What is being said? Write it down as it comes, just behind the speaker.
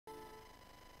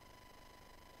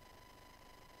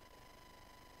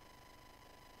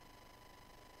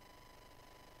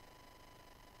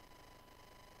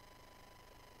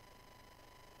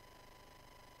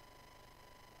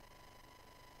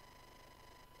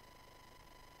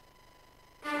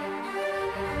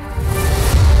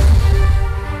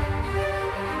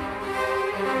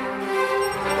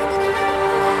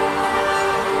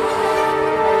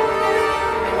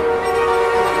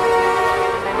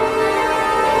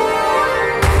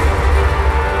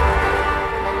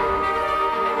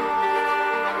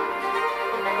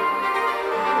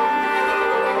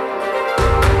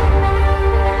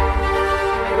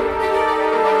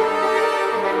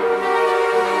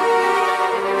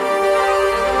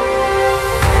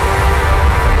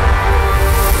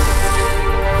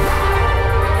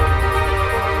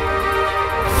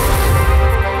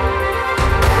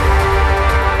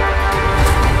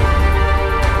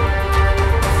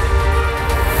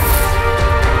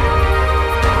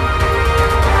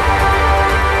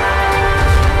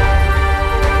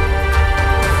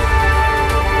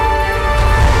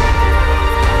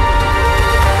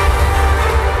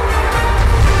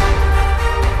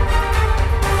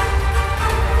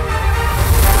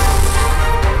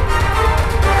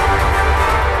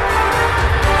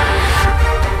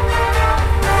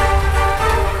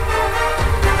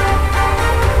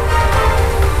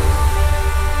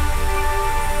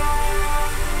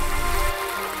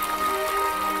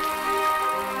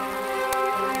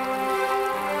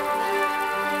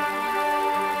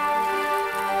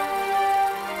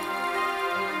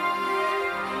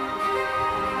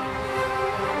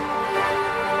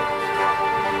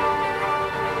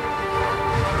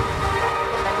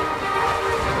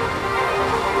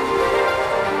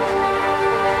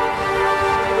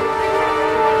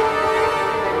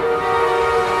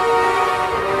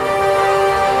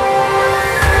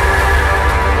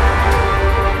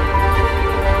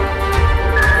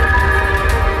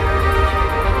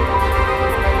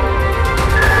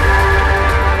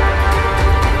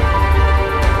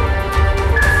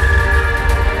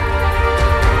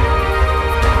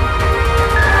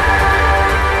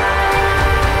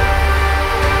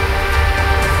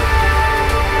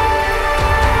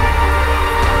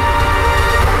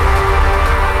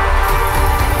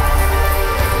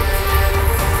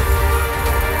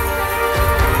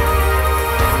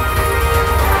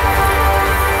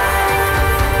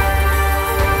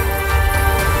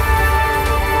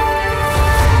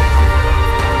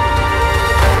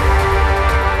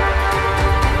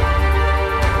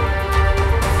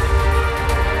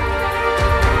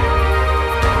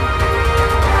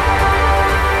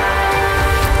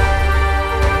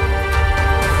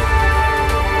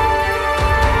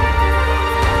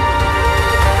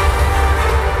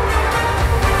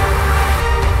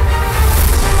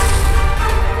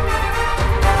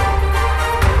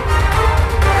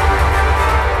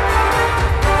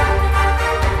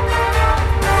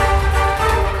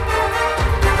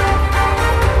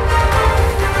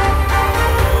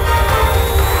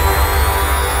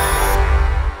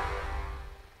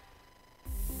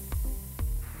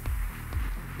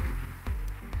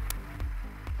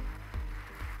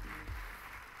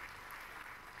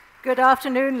Good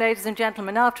afternoon, ladies and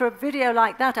gentlemen. After a video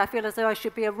like that, I feel as though I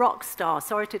should be a rock star.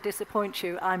 Sorry to disappoint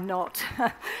you, I'm not.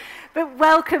 But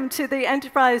welcome to the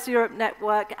Enterprise Europe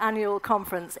Network Annual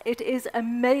Conference. It is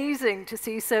amazing to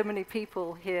see so many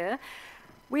people here.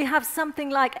 We have something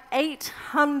like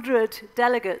 800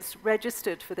 delegates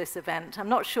registered for this event. I'm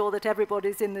not sure that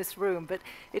everybody's in this room, but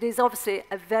it is obviously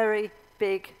a very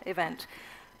big event.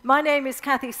 My name is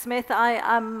Cathy Smith.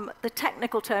 The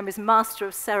technical term is Master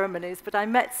of Ceremonies, but I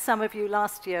met some of you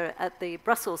last year at the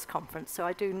Brussels conference, so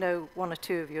I do know one or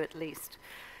two of you at least.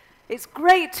 It's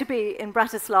great to be in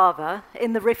Bratislava,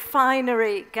 in the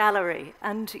Refinery Gallery,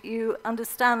 and you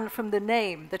understand from the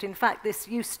name that in fact this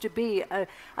used to be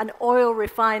an oil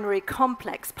refinery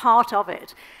complex, part of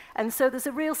it. And so there's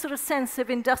a real sort of sense of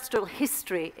industrial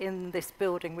history in this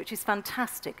building, which is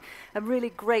fantastic and really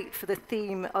great for the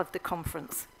theme of the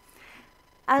conference.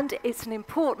 And it's an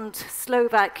important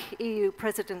Slovak EU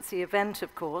presidency event,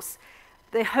 of course.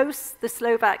 They host the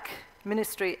Slovak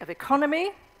Ministry of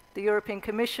Economy, the European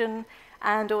Commission,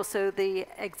 and also the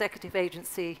Executive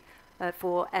Agency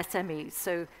for SMEs.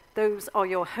 So those are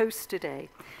your hosts today.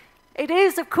 It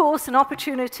is, of course, an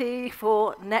opportunity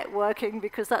for networking,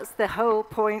 because that's the whole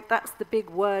point. That's the big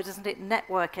word, isn't it?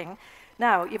 Networking.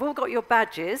 Now, you've all got your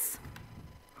badges.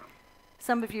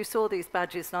 Some of you saw these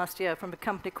badges last year from a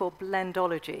company called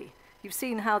Blendology. You've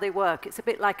seen how they work. It's a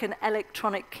bit like an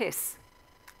electronic kiss.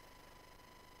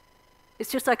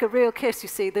 It's just like a real kiss, you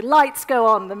see. The lights go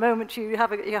on the moment you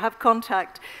have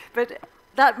contact. But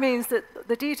that means that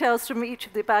the details from each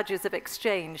of the badges have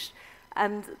exchanged,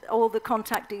 and all the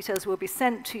contact details will be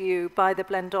sent to you by the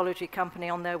Blendology company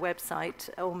on their website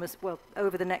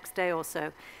over the next day or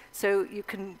so. So you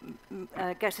can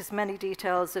get as many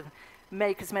details,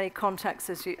 make as many contacts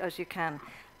as you can.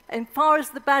 As far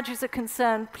as the badges are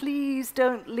concerned, please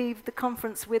don't leave the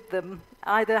conference with them.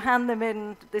 Either hand them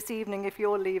in this evening if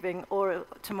you're leaving, or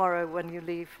tomorrow when you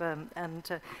leave,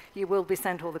 and you will be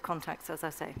sent all the contacts, as I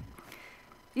say.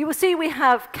 You will see we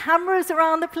have cameras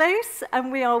around the place,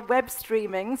 and we are web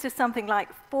streaming to something like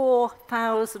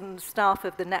 4,000 staff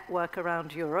of the network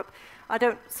around Europe. I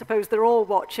don't suppose they're all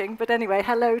watching, but anyway,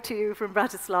 hello to you from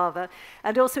Bratislava.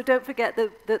 And also don't forget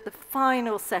that the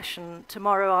final session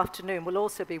tomorrow afternoon will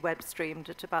also be web streamed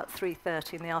at about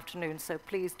 3:30 in the afternoon, so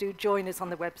please do join us on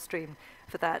the web stream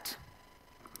for that.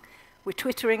 We're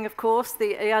twittering, of course.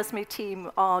 The EASME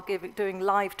team are doing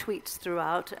live tweets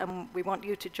throughout, and we want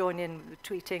you to join in with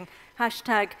tweeting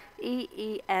hashtag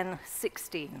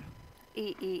EEN16.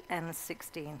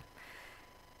 EEN16.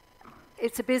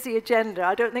 It's a busy agenda.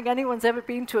 I don't think anyone's ever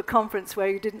been to a conference where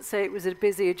you didn't say it was a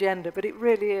busy agenda, but it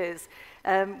really is.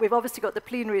 We've obviously got the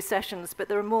plenary sessions, but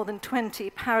there are more than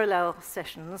 20 parallel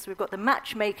sessions. We've got the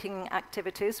matchmaking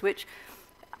activities, which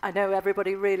I know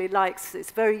everybody really likes. It's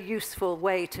a very useful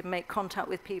way to make contact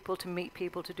with people, to meet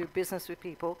people, to do business with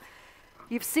people.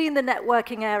 You've seen the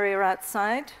networking area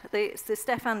outside. It's the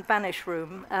Stefan Banish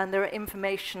room, and there are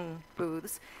information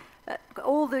booths.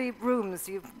 All the rooms,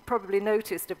 you've probably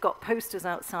noticed, have got posters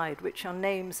outside, which are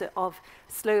names of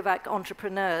Slovak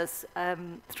entrepreneurs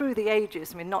through the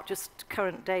ages. I mean, not just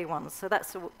current day ones. So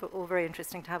that's all very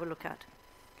interesting to have a look at.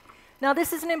 Now,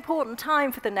 this is an important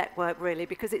time for the network, really,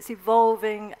 because it's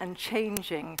evolving and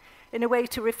changing in a way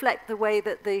to reflect the way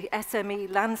that the SME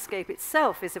landscape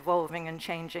itself is evolving and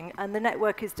changing, and the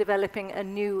network is developing a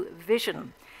new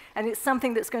vision. And it's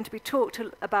something that's going to be talked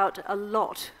about a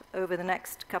lot over the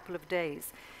next couple of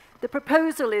days. The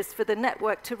proposal is for the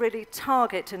network to really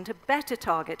target and to better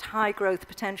target high-growth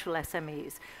potential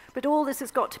SMEs. But all this has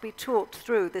got to be talked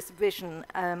through, this vision,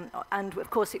 and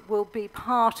of course it will be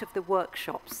part of the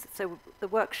workshops. So the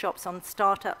workshops on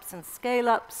startups and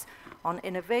scale-ups, on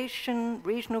innovation,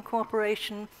 regional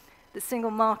cooperation, the single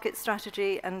market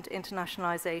strategy, and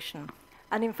internationalization.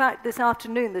 And in fact, this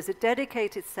afternoon there's a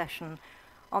dedicated session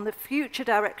on the future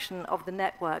direction of the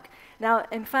network. Now,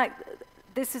 in fact,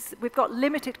 we've got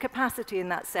limited capacity in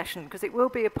that session, because it will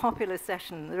be a popular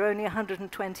session. There are only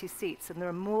 120 seats, and there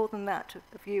are more than that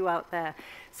of you out there.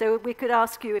 So we could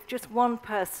ask you, if just one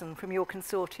person from your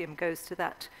consortium goes to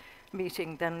that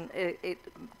meeting, then it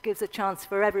gives a chance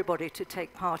for everybody to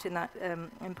take part in that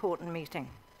important meeting.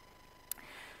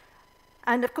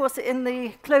 And of course, in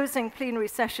the closing plenary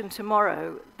session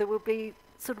tomorrow, there will be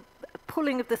sort of a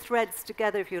pulling of the threads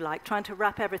together, if you like, trying to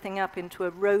wrap everything up into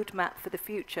a roadmap for the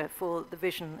future for the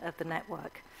vision of the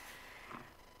network.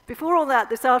 Before all that,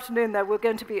 this afternoon, though, we're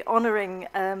going to be honoring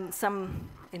some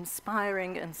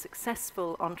inspiring and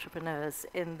successful entrepreneurs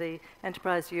in the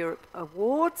Enterprise Europe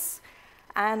Awards.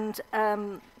 And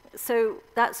So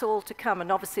that's all to come,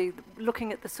 and obviously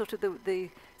looking at the sort of the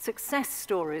success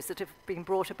stories that have been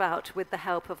brought about with the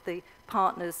help of the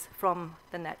partners from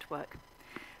the network.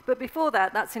 But before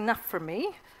that, that's enough from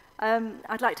me.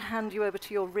 I'd like to hand you over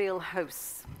to your real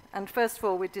hosts. And first of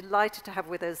all, we're delighted to have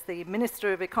with us the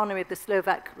Minister of Economy of the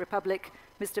Slovak Republic,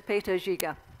 Mr. Peter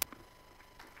Žiga.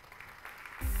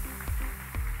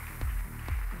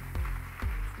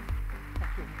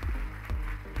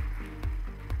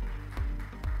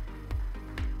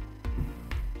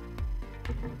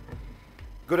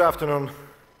 Good afternoon,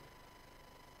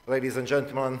 ladies and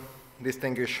gentlemen,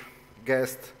 distinguished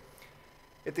guests.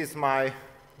 It is my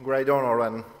great honor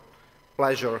and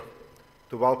pleasure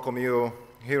to welcome you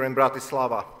here in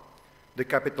Bratislava, the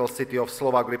capital city of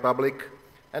Slovak Republic,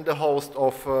 and the host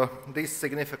of this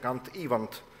significant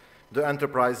event, the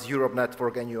Enterprise Europe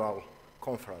Network Annual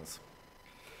Conference.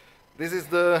 This is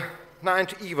the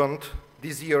 9th event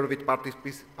this year with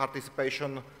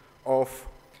participation of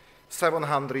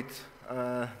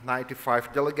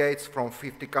 795 delegates from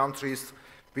 50 countries,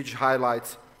 which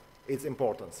highlights its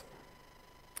importance.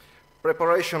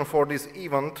 Preparation for this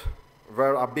event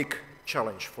were a big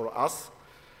challenge for us,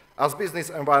 as business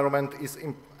environment is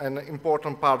an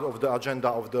important part of the agenda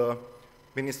of the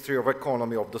Ministry of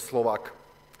Economy of the Slovak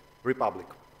Republic.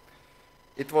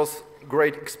 It was a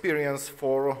great experience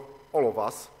for all of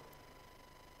us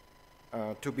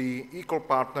to be equal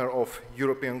partner of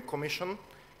European Commission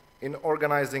in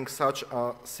organizing such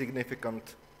a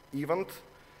significant event,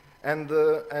 and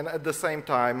at the same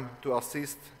time to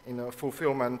assist in the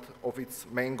fulfillment of its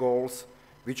main goals,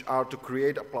 which are to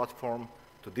create a platform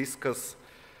to discuss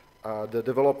the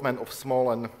development of small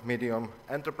and medium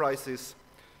enterprises,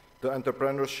 the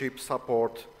entrepreneurship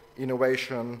support,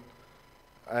 innovation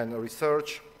and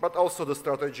research, but also the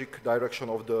strategic direction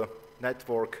of the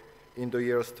network in the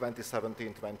years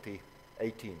 2017-2018.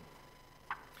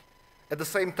 At the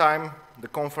same time, the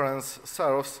conference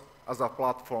serves as a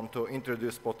platform to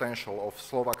introduce potential of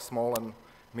Slovak small and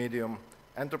medium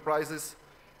enterprises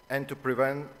and to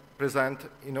present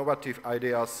innovative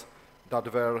ideas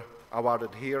that were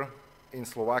awarded here in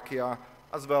Slovakia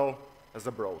as well as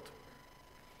abroad.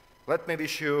 Let me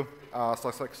wish you a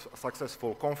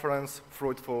successful conference,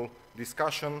 fruitful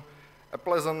discussion, a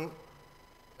pleasant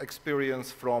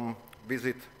experience from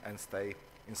visit and stay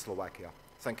in Slovakia.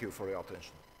 Thank you for your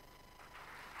attention.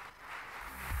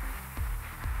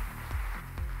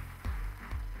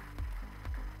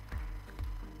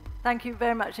 Thank you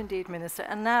very much indeed, Minister.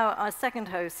 And now our second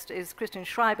host is Christian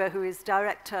Schreiber, who is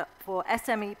Director for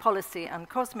SME Policy and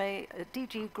COSME at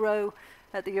DG GROW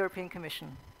at the European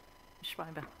Commission.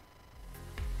 Schreiber.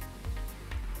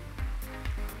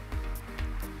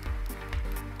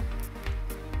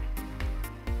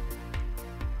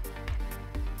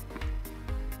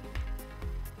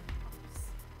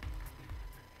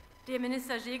 Dear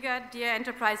Minister Žiga, dear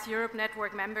Enterprise Europe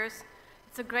Network members,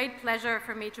 it's a great pleasure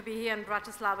for me to be here in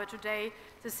Bratislava today,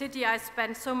 the city I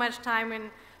spent so much time in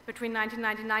between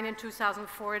 1999 and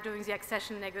 2004 doing the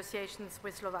accession negotiations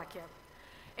with Slovakia.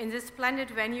 In this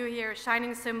splendid venue here, a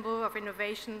shining symbol of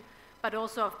innovation, but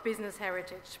also of business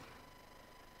heritage.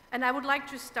 And I would like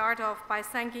to start off by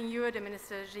thanking you, the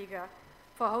Minister Žiga,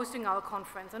 for hosting our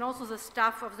conference, and also the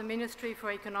staff of the Ministry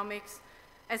for Economics,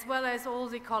 as well as all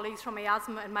the colleagues from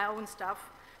EASM and my own staff,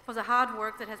 for the hard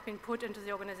work that has been put into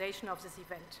the organization of this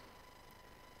event.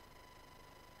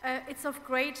 It's of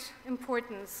great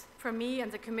importance for me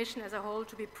and the Commission as a whole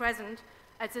to be present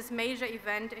at this major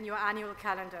event in your annual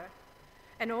calendar,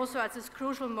 and also at this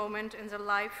crucial moment in the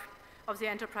life of the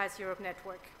Enterprise Europe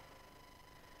Network.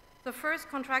 The first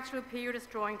contractual period is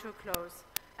drawing to a close,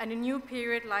 and a new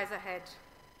period lies ahead,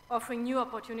 offering new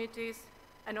opportunities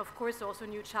and, of course, also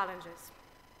new challenges.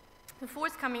 The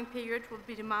forthcoming period will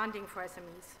be demanding for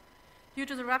SMEs due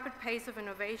to the rapid pace of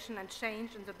innovation and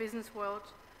change in the business world,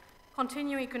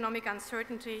 continuing economic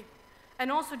uncertainty,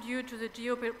 and also due to the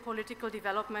geopolitical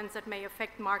developments that may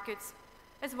affect markets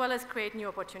as well as create new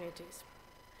opportunities.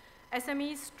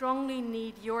 SMEs strongly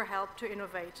need your help to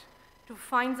innovate, to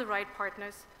find the right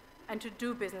partners, and to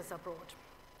do business abroad.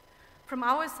 From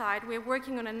our side, we are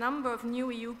working on a number of new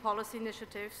EU policy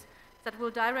initiatives that will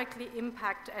directly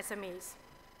impact SMEs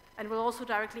and will also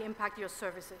directly impact your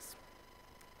services.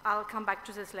 I'll come back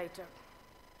to this later.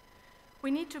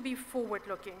 We need to be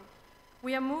forward-looking.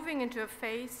 We are moving into a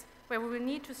phase where we will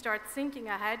need to start thinking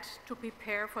ahead to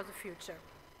prepare for the future.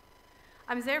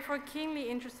 I'm therefore keenly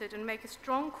interested in making a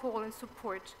strong call and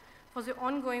support for the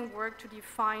ongoing work to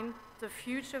define the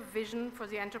future vision for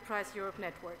the Enterprise Europe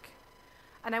Network.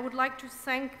 And I would like to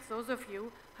thank those of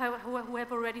you who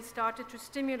have already started to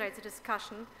stimulate the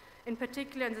discussion, in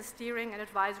particular in the Steering and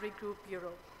Advisory Group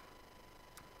Bureau.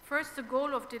 First, the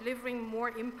goal of delivering more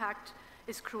impact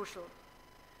is crucial.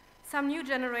 Some new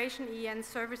generation EN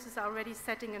services are already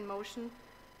setting in motion,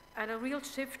 and a real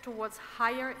shift towards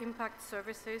higher impact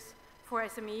services for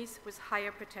SMEs with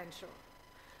higher potential.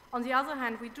 On the other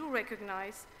hand, we do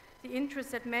recognize the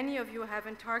interest that many of you have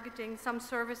in targeting some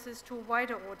services to a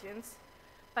wider audience,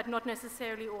 but not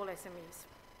necessarily all SMEs.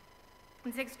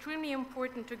 It's extremely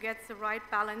important to get the right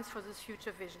balance for this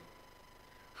future vision.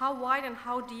 How wide and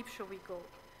how deep should we go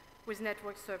with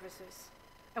network services?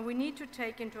 And we need to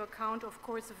take into account, of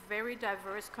course, the very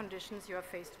diverse conditions you are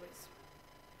faced with.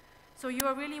 So you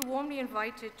are really warmly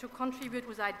invited to contribute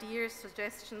with ideas,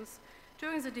 suggestions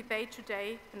during the debate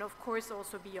today, and of course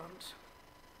also beyond.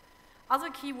 Other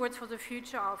keywords for the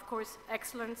future are, of course,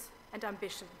 excellence and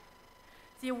ambition.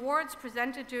 The awards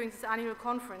presented during this annual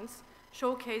conference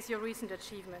showcase your recent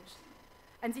achievements.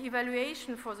 And the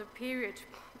evaluation for the period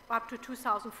up to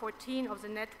 2014 of the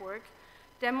network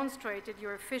demonstrated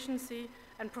your efficiency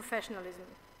and professionalism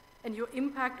and your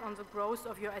impact on the growth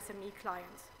of your SME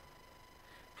clients.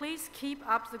 Please keep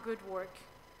up the good work,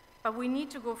 but we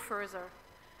need to go further.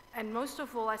 And most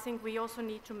of all, I think we also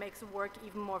need to make the work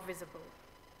even more visible.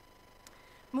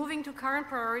 Moving to current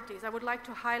priorities, I would like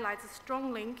to highlight the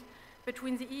strong link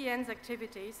between the EN's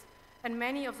activities and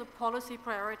many of the policy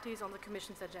priorities on the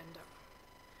Commission's agenda.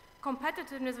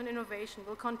 Competitiveness and innovation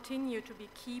will continue to be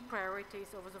key priorities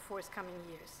over the forthcoming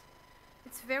years.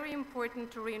 It's very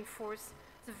important to reinforce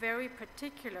the very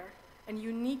particular and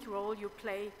unique role you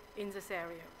play in this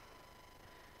area.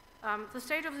 The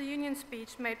State of the Union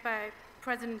speech made by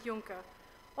President Juncker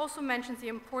also mentions the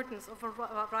importance of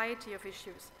a variety of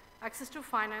issues: access to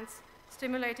finance,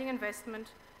 stimulating investment,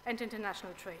 and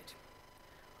international trade.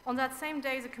 On that same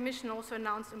day, the Commission also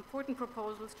announced important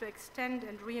proposals to extend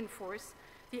and reinforce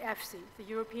the EFSI, the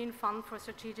European Fund for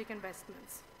Strategic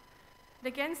Investments. And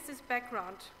against this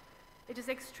background, it is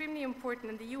extremely important,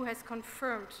 and the EU has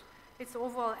confirmed its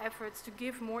overall efforts to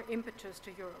give more impetus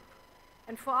to Europe.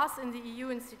 And for us in the EU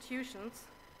institutions,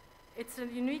 it's a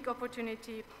unique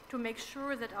opportunity to make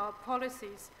sure that our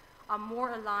policies are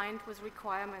more aligned with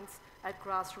requirements at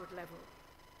grassroots level.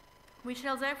 We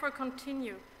shall therefore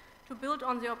continue to build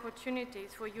on the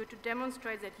opportunities for you to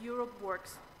demonstrate that Europe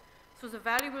works through the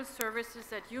valuable services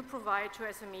that you provide to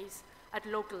SMEs at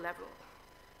local level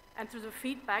and through the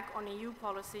feedback on EU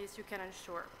policies you can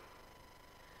ensure.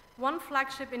 One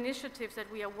flagship initiative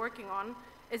that we are working on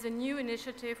is a new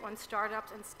initiative on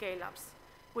startups and scale-ups,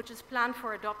 which is planned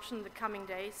for adoption in the coming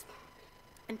days,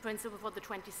 in principle for the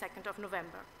 22nd of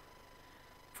November.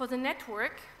 For the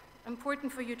network,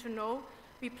 important for you to know,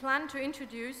 we plan to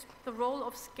introduce the role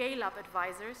of scale-up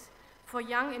advisors for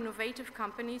young innovative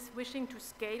companies wishing to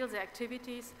scale their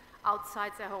activities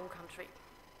outside their home country.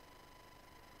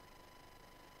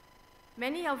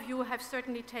 Many of you have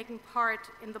certainly taken part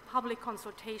in the public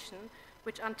consultation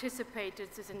which anticipated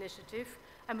this initiative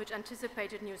and which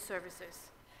anticipated new services.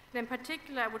 And in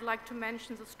particular, I would like to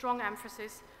mention the strong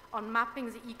emphasis on mapping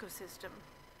the ecosystem,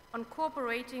 on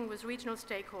cooperating with regional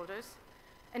stakeholders,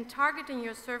 and targeting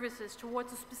your services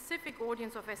towards a specific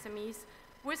audience of SMEs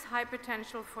with high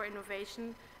potential for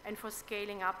innovation and for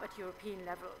scaling up at European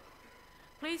level.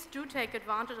 Please do take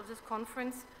advantage of this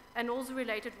conference and all the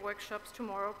related workshops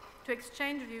tomorrow to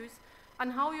exchange views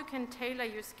on how you can tailor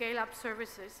your scale-up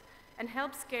services and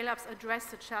help scale-ups address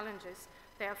the challenges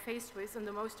they are faced with in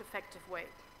the most effective way.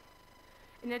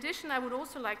 In addition, I would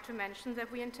also like to mention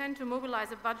that we intend to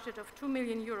mobilize a budget of €2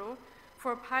 million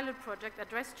for a pilot project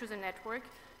addressed to the network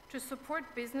to support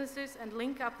businesses and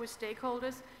link up with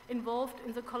stakeholders involved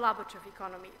in the collaborative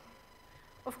economy.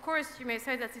 Of course, you may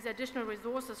say that these additional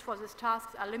resources for this task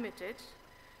are limited,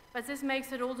 but this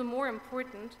makes it all the more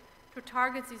important to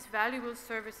target these valuable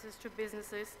services to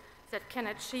businesses that can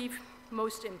achieve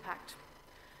most impact.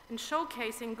 And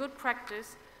showcasing good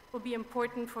practice will be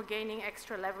important for gaining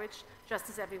extra leverage, just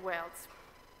as everywhere else.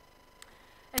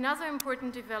 Another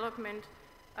important development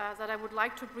that I would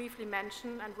like to briefly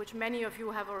mention, and which many of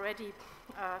you have already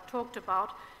talked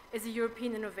about, is the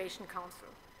European Innovation Council,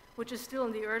 which is still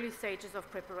in the early stages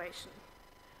of preparation.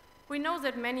 We know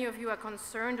that many of you are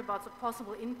concerned about the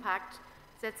possible impact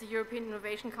that the European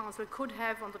Innovation Council could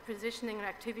have on the positioning and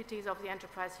activities of the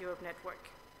Enterprise Europe Network.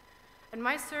 And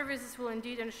my services will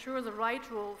indeed ensure the right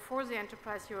role for the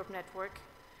Enterprise Europe Network,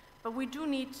 but we do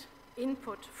need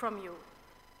input from you.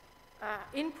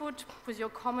 Input with your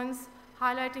comments,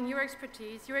 highlighting your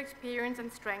expertise, your experience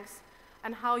and strengths,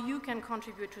 and how you can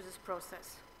contribute to this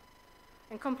process.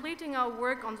 And completing our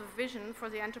work on the vision for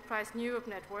the Enterprise Europe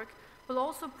Network will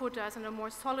also put us in a more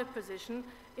solid position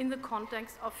in the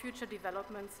context of future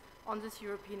developments on this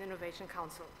European Innovation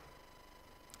Council.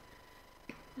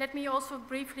 Let me also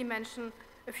briefly mention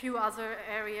a few other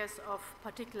areas of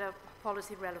particular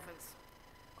policy relevance.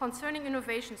 Concerning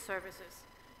innovation services,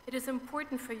 it is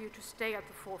important for you to stay at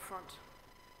the forefront.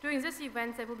 During this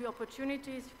event, there will be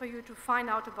opportunities for you to find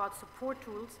out about support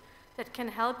tools that can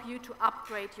help you to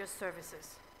upgrade your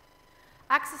services.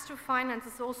 Access to finance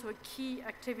is also a key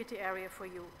activity area for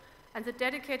you, and the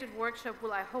dedicated workshop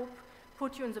will, I hope,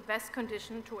 put you in the best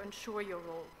condition to ensure your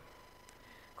role.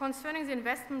 Concerning the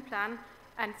investment plan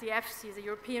and the EFSI, the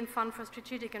European Fund for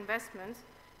Strategic Investments,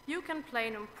 you can play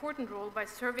an important role by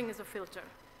serving as a filter,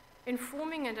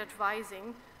 informing and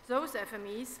advising those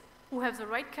FMEs who have the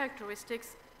right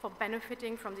characteristics for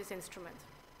benefiting from this instrument.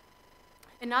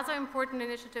 Another important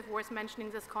initiative worth mentioning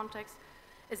in this context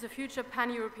is the future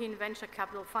Pan-European Venture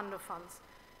Capital Fund of Funds,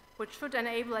 which should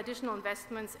enable additional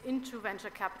investments into venture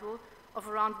capital of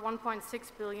around 1.6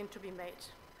 billion to be made.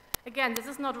 Again, this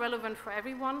is not relevant for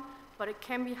everyone, but it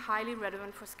can be highly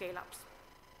relevant for scale-ups.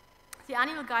 The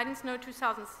annual guidance note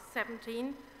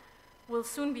 2017 will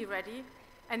soon be ready,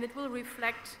 and it will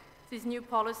reflect these new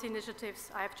policy initiatives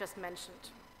I have just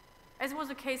mentioned. As was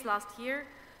the case last year,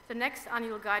 the next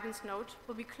annual guidance note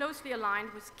will be closely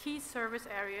aligned with key service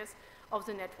areas of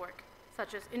the network,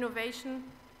 such as innovation,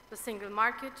 the single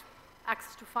market,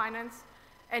 access to finance,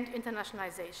 and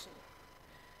internationalization.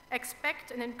 Expect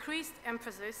an increased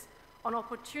emphasis on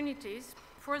opportunities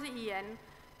for the EN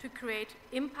to create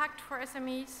impact for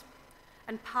SMEs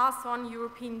and pass on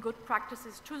European good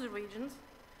practices to the regions,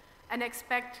 and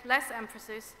expect less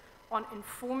emphasis on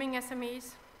informing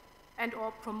SMEs and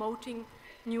or promoting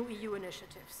new EU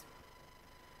initiatives.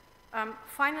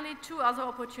 Finally, two other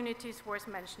opportunities worth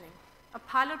mentioning. A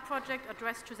pilot project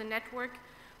addressed to the network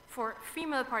for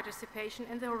female participation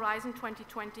in the Horizon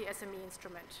 2020 SME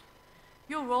instrument.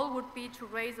 Your role would be to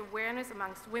raise awareness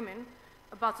amongst women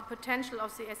about the potential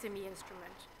of the SME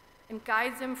instrument and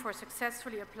guide them for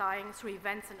successfully applying through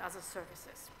events and other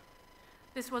services.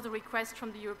 This was a request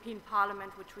from the European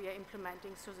Parliament, which we are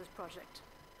implementing through this project.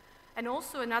 And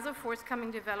also another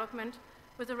forthcoming development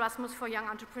with Erasmus for Young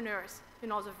Entrepreneurs,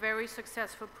 the very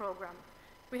successful program.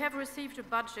 We have received a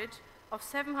budget of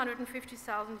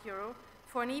 750,000 euro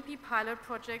for an EP pilot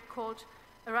project called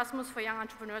Erasmus for Young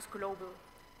Entrepreneurs Global,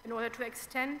 in order to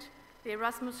extend the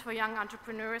Erasmus for Young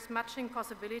Entrepreneurs matching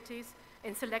possibilities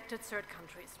in selected third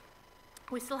countries.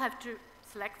 We still have to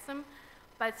select them,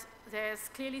 but there's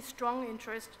clearly strong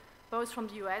interest both from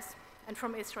the US and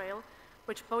from Israel,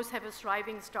 which both have a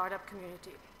thriving startup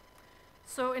community.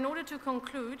 So in order to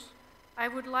conclude, I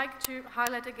would like to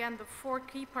highlight again the 4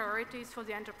 key priorities for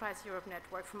the Enterprise Europe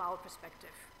Network from our perspective.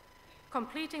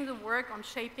 Completing the work on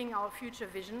shaping our future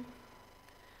vision,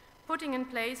 putting in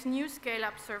place new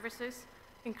scale-up services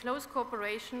in close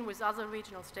cooperation with other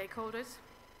regional stakeholders,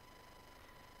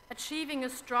 achieving a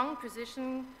strong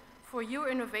position for your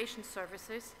innovation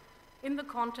services in the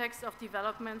context of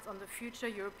developments on the future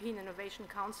European Innovation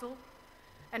Council,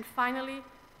 and finally,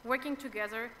 working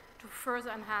together to further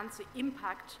enhance the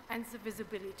impact and the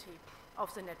visibility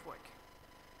of the network.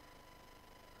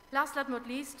 Last but not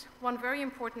least, one very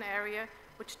important area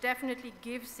which definitely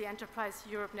gives the Enterprise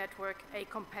Europe Network a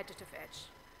competitive edge,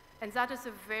 and that is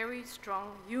a very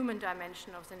strong human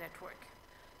dimension of the network.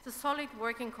 The solid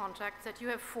working contacts that you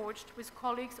have forged with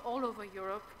colleagues all over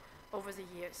Europe over the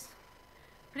years.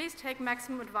 Please take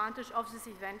maximum advantage of this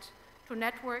event to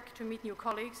network, to meet new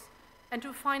colleagues, and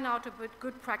to find out about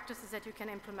good practices that you can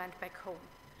implement back home.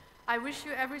 I wish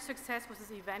you every success with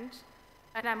this event,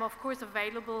 and I'm of course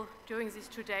available during these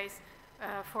 2 days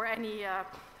for any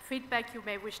feedback you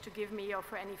may wish to give me or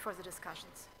for any further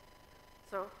discussions.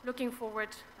 So looking forward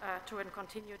to a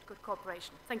continued good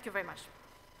cooperation. Thank you very much.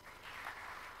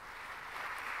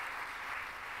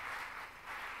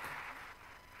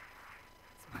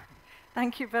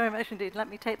 Thank you very much indeed. Let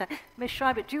me take that. Ms.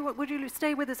 Schreiber, would you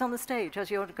stay with us on the stage as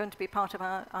you're going to be part of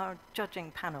our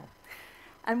judging panel?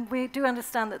 And we do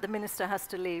understand that the Minister has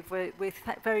to leave. We're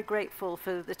very grateful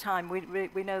for the time.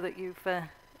 We know that you've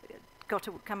got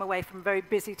to come away from a very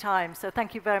busy time, so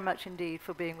thank you very much indeed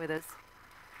for being with us.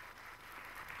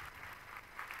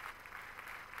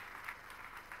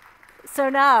 So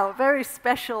now, very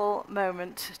special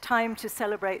moment, time to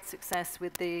celebrate success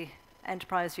with the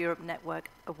Enterprise Europe Network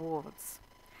Awards.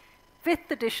 5th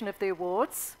edition of the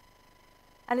awards,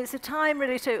 and it's a time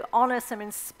really to honor some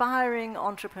inspiring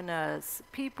entrepreneurs,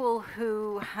 people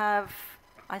who have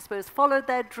I suppose, followed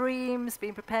their dreams,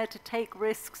 been prepared to take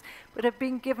risks, but have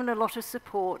been given a lot of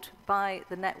support by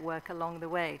the network along the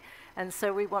way. And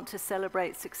so we want to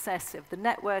celebrate success of the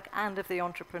network and of the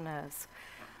entrepreneurs.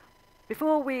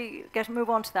 Before we move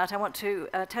on to that, I want to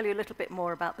tell you a little bit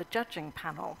more about the judging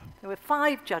panel. There were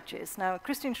 5 judges. Now,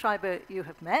 Christine Schreiber, you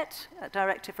have met,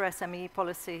 Director for SME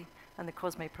Policy and the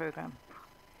COSME programme.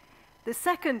 The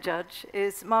second judge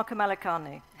is Marco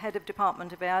Malicani, Head of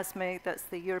Department of EASME, that's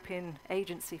the European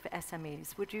Agency for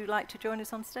SMEs. Would you like to join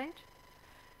us on stage?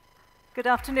 Good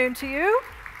afternoon to you.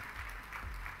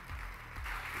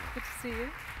 Good to see you.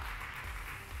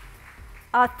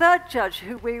 Our third judge,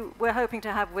 who we're hoping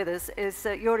to have with us, is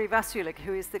Juri Vasilik,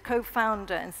 who is the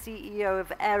co-founder and CEO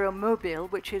of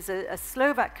Aeromobil, which is a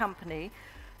Slovak company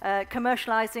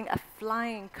commercializing a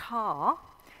flying car.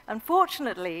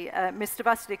 Unfortunately, Mr.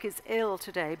 Vasilik is ill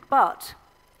today, but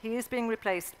he is being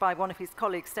replaced by one of his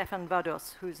colleagues, Stefan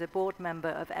Vados, who's a board member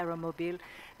of Aeromobil,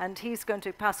 and he's going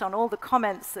to pass on all the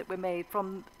comments that were made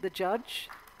from the judge.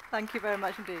 Thank you very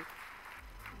much indeed.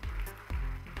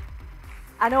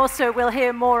 And also, we'll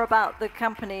hear more about the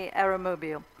company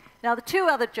Aeromobil. Now, the 2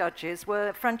 other judges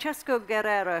were Francesco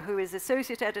Guerrero, who is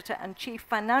Associate Editor and Chief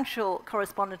Financial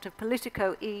Correspondent of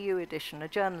Politico EU Edition, a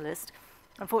journalist.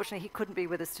 Unfortunately, he couldn't be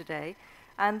with us today.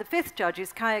 And the 5th judge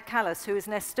is Kaja Kallas, who is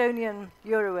an Estonian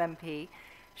Euro MP.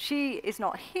 She is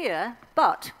not here,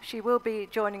 but she will be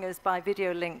joining us by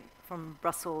video link from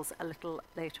Brussels a little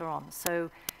later on. So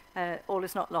all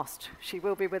is not lost. She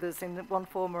will be with us in one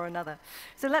form or another.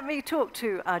 So let me talk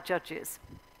to our judges.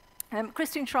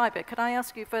 Christine Schreiber, could I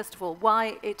ask you, first of all,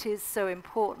 why it is so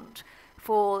important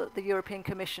for the European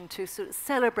Commission to sort of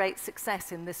celebrate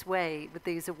success in this way with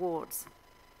these awards?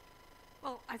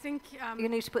 Well, I think you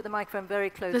need to put the microphone very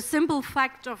close. The simple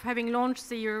fact of having launched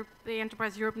the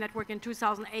Enterprise Europe Network in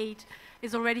 2008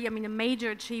 is already, a major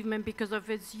achievement because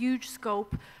of its huge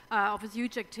scope, of its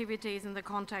huge activities in the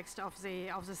context of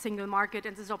the single market,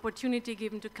 and this opportunity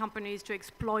given to companies to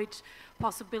exploit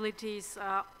possibilities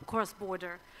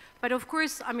cross-border. But of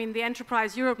course, the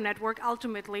Enterprise Europe Network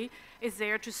ultimately is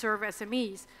there to serve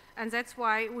SMEs. And that's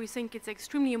why we think it's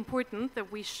extremely important that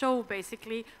we show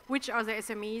basically which are the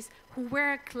SMEs who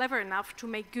were clever enough to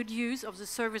make good use of the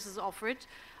services offered,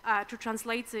 to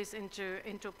translate this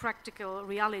into practical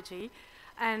reality.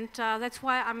 And that's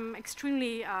why I'm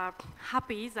extremely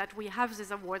happy that we have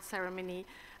this award ceremony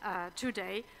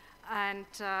today. And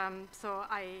so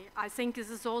I think this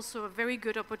is also a very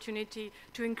good opportunity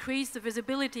to increase the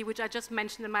visibility, which I just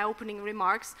mentioned in my opening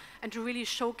remarks, and to really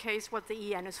showcase what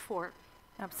the EN is for.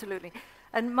 Absolutely.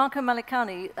 And Marco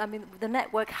Malicani, the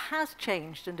network has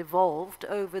changed and evolved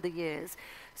over the years.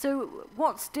 So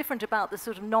what's different about the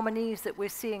sort of nominees that we're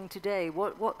seeing today?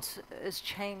 What has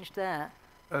changed there?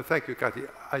 Thank you, Kathy.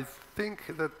 I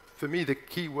think that for me the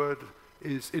key word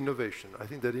is innovation. I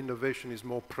think that innovation is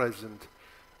more present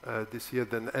this year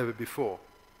than ever before.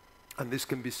 And this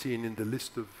can be seen in the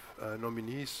list of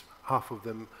nominees. Half of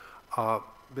them are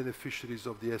beneficiaries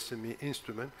of the SME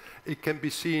instrument. It can be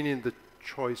seen in the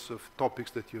choice of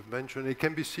topics that you've mentioned. It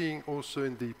can be seen also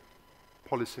in the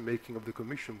policy making of the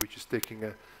Commission, which is taking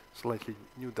a slightly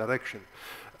new direction.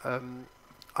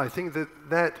 I think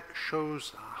that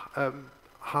shows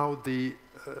how the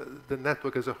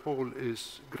network as a whole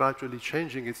is gradually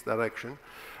changing its direction.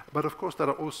 But of course, there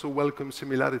are also welcome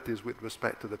similarities with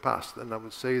respect to the past. And I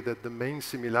would say that the main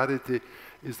similarity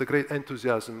is the great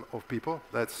enthusiasm of people.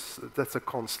 That's a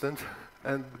constant.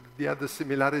 And the other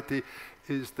similarity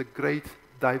is the great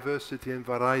diversity and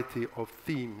variety of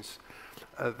themes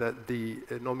that the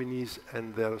nominees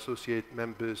and their associate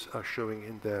members are showing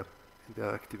in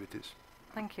their activities.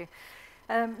 Thank you.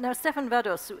 Now, Stefan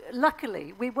Vados,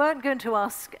 luckily, we weren't going to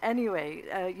ask anyway,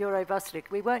 Jure Vasilik,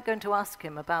 we weren't going to ask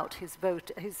him about his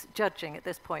vote, his judging at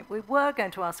this point. We were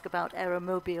going to ask about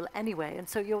Aeromobil anyway, and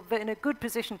so you're in a good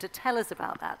position to tell us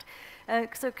about that.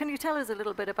 So can you tell us a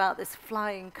little bit about this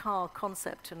flying car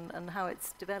concept and how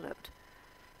it's developed?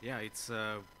 Yeah, it's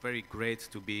very great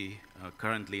to be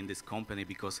currently in this company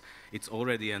because it's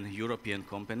already an European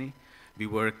company. We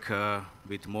work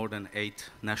with more than 8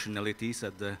 nationalities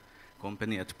at the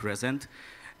company at present,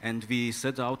 and we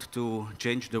set out to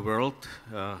change the world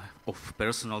of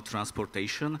personal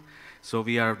transportation. So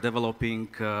we are developing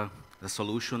a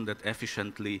solution that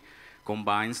efficiently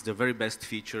combines the very best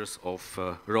features of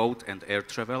road and air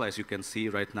travel, as you can see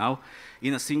right now,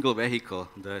 in a single vehicle,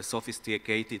 the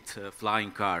sophisticated flying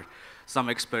car. Some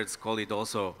experts call it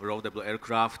also roadable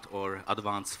aircraft or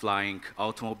advanced flying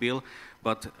automobile,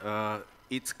 but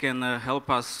it can help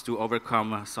us to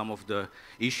overcome some of the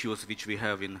issues which we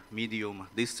have in medium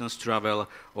distance travel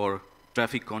or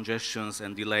traffic congestions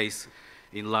and delays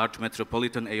in large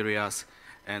metropolitan areas.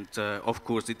 And of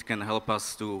course, it can help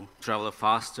us to travel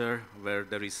faster where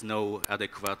there is no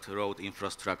adequate road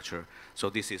infrastructure. So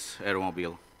this is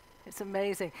Aeromobile. It's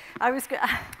amazing.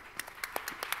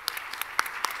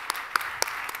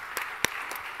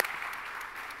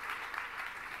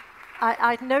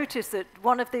 I'd noticed that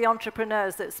one of the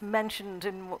entrepreneurs that's mentioned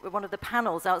in one of the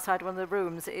panels outside one of the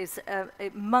rooms is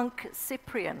monk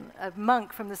Cyprian, a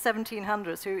monk from the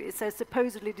 1700s who, it says,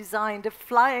 supposedly designed a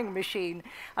flying machine.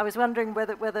 I was wondering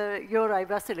whether Juraj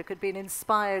Vasiluk had been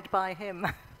inspired by him.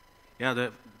 Yeah,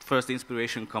 the first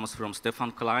inspiration comes from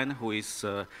Stefan Klein, who is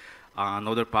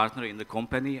another partner in the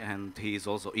company, and he is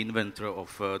also inventor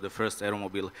of the first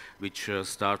Aeromobile, which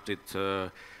started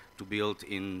to build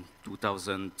in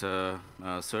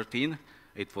 2013.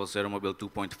 It was Aeromobile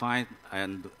 2.5,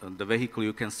 and the vehicle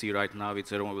you can see right now,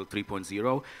 it's Aeromobile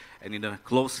 3.0. And in the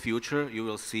close future, you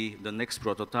will see the next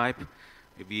prototype.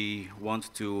 We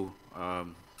want to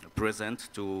present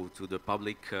to the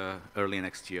public early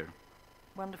next year.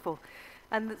 Wonderful.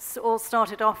 And it's all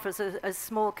started off as a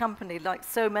small company, like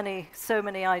so many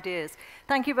ideas.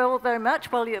 Thank you all very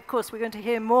much. Well, of course, we're going to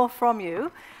hear more from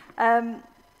you.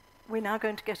 We're now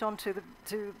going to get on to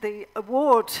the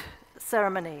award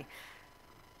ceremony.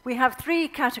 We have 3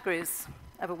 categories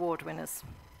of award winners.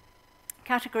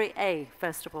 Category A,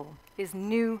 first of all, is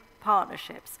new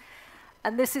partnerships.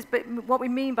 And this is, what we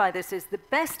mean by this is the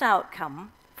best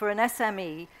outcome for an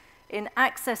SME in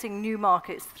accessing new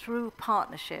markets through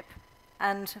partnership.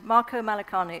 And Marco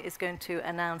Malicani is going to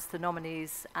announce the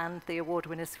nominees and the award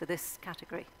winners for this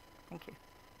category. Thank you.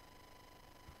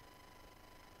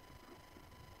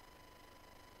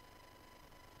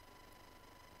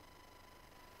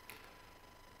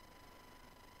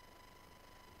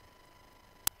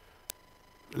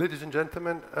 Ladies and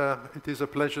gentlemen, it is a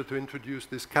pleasure to introduce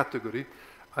this category.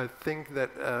 I think that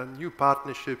new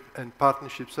partnership and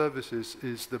partnership services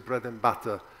is the bread and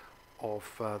butter of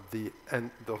the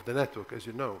network, as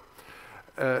you know.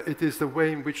 It is the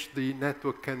way in which the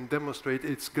network can demonstrate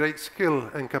its great skill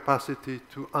and capacity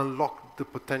to unlock the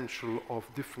potential of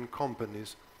different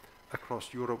companies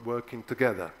across Europe working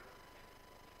together.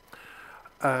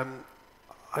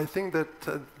 I think that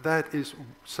that is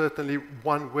certainly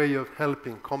one way of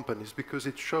helping companies, because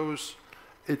it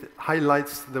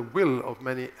highlights the will of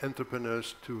many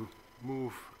entrepreneurs to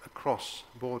move across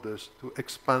borders, to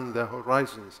expand their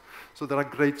horizons. So there are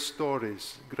great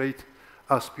stories, great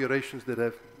aspirations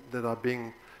that are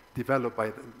being developed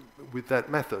with that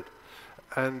method.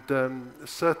 And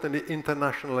certainly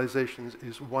internationalization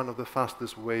is one of the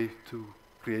fastest ways to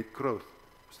create growth.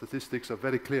 Statistics are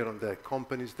very clear on that.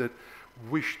 Companies that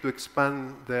wish to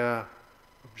expand their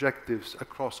objectives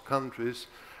across countries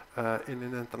in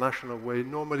an international way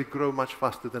normally grow much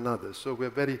faster than others. So we're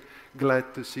very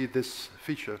glad to see this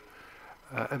feature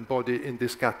embodied in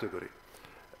this category.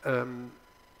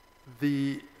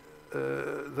 The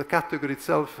category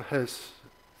itself has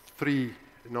 3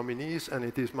 nominees, and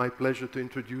it is my pleasure to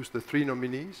introduce the 3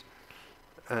 nominees.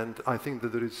 And I think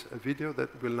that there is a video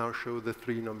that will now show the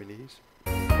 3 nominees.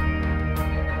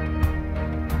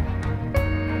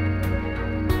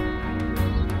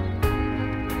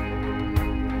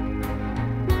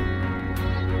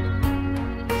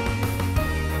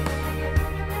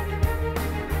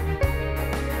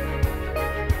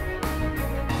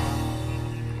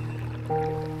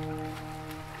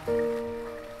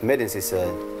 Medins is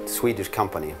a Swedish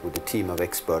company with a team of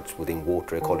experts within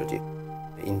water ecology.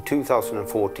 In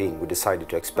 2014, we decided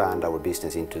to expand our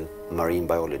business into marine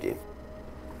biology.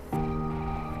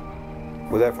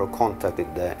 We therefore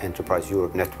contacted the Enterprise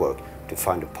Europe network to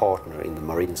find a partner in the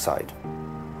marine side.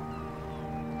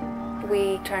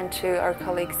 We turned to our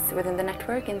colleagues within the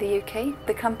network in the UK.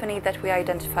 The company that we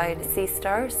identified,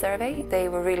 SeaStar Survey, they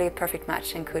were really a perfect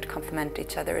match and could complement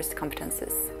each other's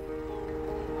competences.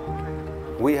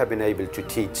 We have been able to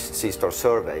teach SeaStar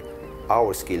Survey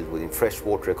our skills within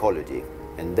freshwater ecology,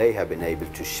 and they have been able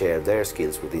to share their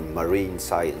skills within marine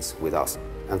science with us.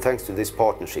 And thanks to this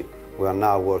partnership, we are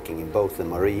now working in both the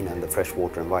marine and the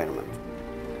freshwater environment.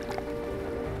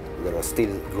 There are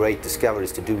still great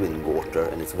discoveries to do in water,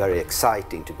 and it's very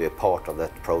exciting to be a part of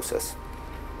that process.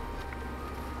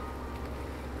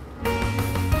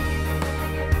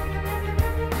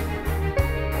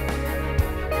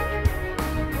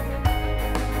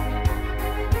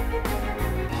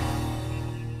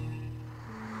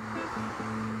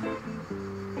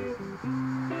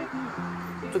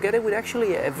 Together with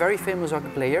actually a very famous hockey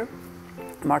player,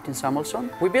 Martin Samuelsson,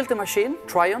 we built a machine,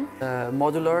 Tryon, a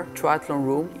modular triathlon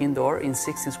room indoor in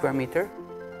 16 square meters.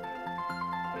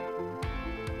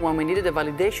 When we needed a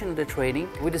validation of the training,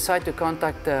 we decided to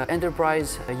contact the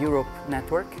Enterprise Europe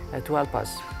network to help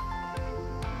us.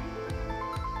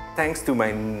 Thanks to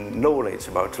my knowledge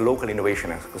about local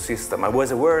innovation ecosystem, I was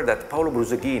aware that Paolo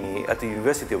Brusaghini at the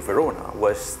University of Verona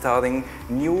was studying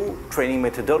new training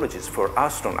methodologies for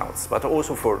astronauts, but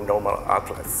also for normal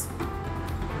athletes.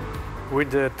 With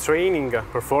the training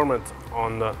performed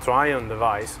on the Trion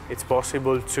device, it's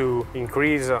possible to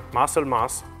increase muscle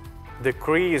mass,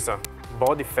 decrease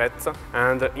body fat,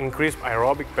 and increase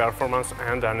aerobic performance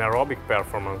and anaerobic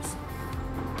performance.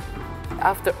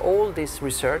 After all this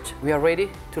research, we are ready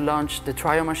to launch the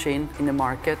Trion machine in the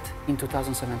market in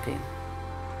 2017.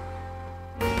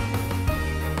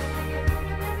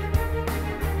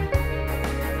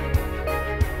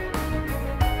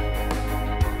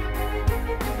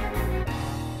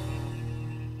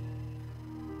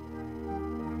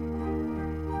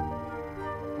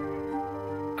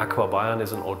 AquaBion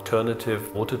is an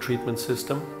alternative water treatment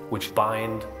system which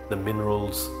bind the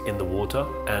minerals in the water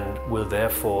and will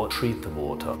therefore treat the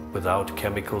water without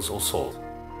chemicals or salt.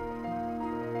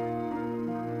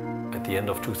 At the end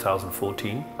of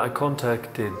 2014, I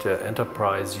contacted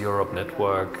Enterprise Europe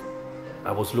Network.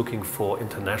 I was looking for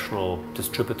international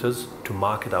distributors to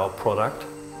market our product.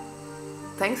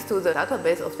 Thanks to the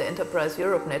database of the Enterprise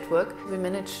Europe network, we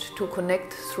managed to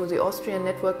connect through the Austrian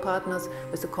network partners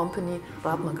with the company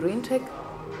Rabner Greentech.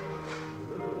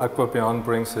 AquaBion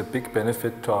brings a big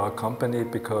benefit to our company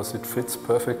because it fits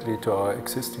perfectly to our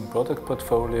existing product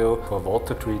portfolio for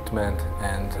water treatment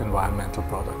and environmental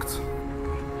products.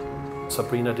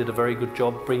 Sabrina did a very good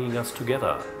job bringing us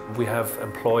together. We have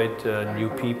employed new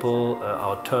people,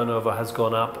 our turnover has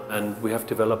gone up, and we have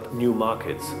developed new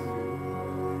markets.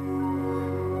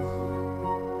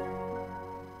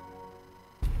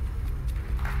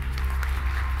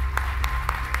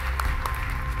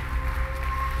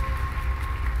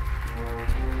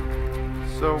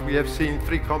 So we have seen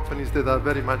three companies that are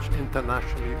very much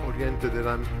internationally oriented, and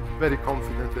I'm very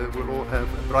confident they will all have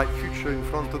a bright future in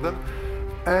front of them.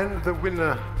 And the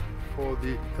winner for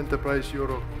the Enterprise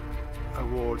Europe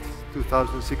Awards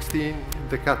 2016 in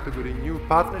the category New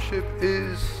Partnership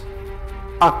is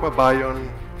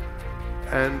AquaBion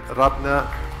and Rabner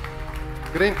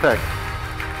Greentech.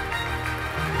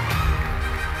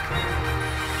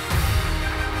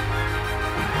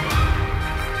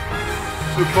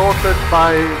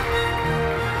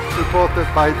 Supported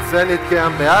by Zenit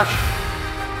GmbH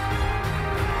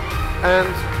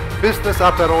and Business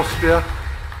Upper Austria.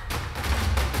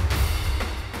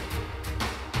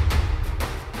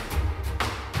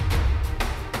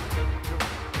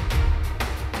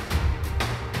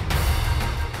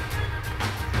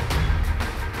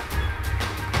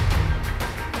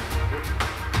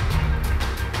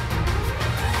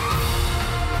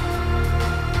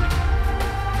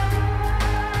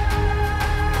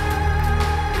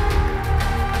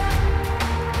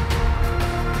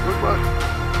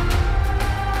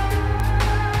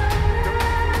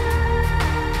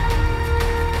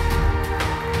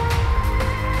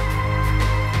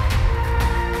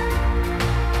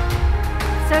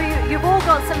 You've all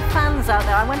got some fans out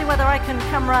there. I wonder whether I can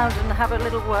come round and have a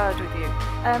little word with you.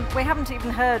 We haven't even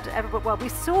heard, well, we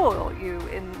saw you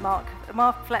in Mark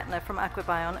Flettner from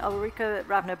AquaBion, Ulrika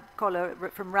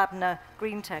Rabner-Koller from Rabner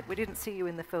Greentech. We didn't see you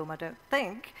in the film, I don't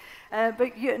think,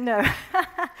 but no.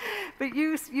 But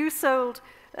you sold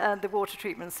the water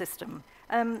treatment system.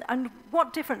 And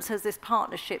what difference has this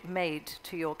partnership made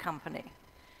to your company?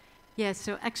 Yes,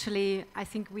 so actually I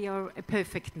think we are a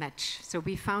perfect match. So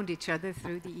we found each other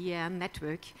through the EAM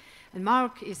network, and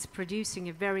Mark is producing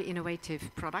a very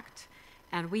innovative product,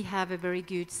 and we have a very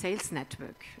good sales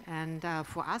network. And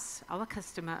for us, our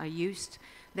customers are used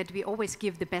that we always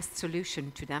give the best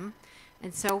solution to them.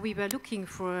 And so we were looking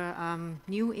for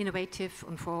new, innovative,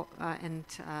 and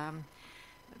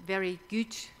very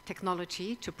good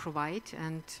technology to provide,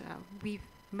 and we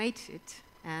made it.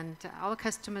 And our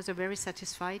customers are very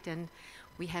satisfied, and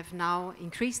we have now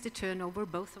increased the turnover,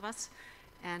 both of us,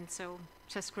 and so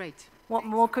just great. What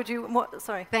more could you,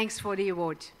 sorry. Thanks for the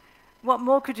award. What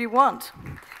more could you want?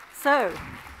 So,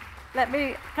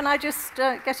 can I just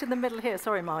get in the middle here,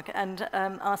 sorry Mark, and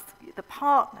ask the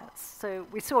partners. So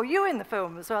we saw you in the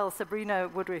film as well, Sabrina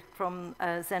Woodrick from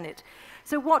Zenit.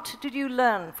 So what did you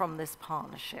learn from this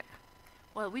partnership?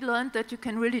 Well, we learned that you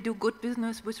can really do good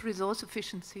business with resource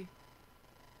efficiency.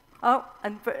 Oh,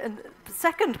 and the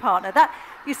second partner,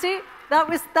 you see,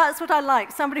 that's what I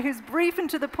like, somebody who's brief and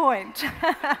to the point.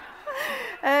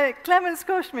 Clemens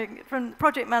Koschmig,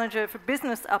 project manager for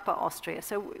Business Upper Austria.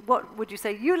 So what would you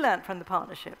say you learned from the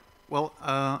partnership? Well,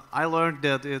 I learned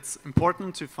that it's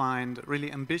important to find really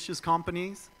ambitious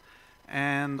companies,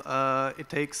 and it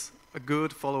takes a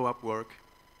good follow-up work.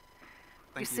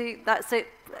 You see, that's it.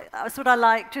 That's what I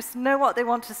like. Just know what they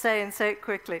want to say and say it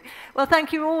quickly. Well,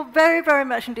 thank you all very, very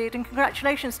much indeed, and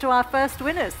congratulations to our first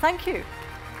winners. Thank you.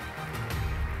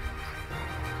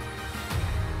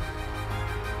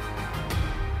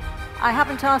 I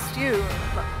haven't asked you,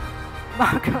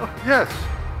 Marco. Yes.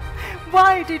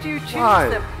 Why did you choose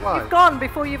them? Why? You've gone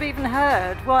before you've even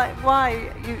heard.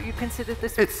 Why you considered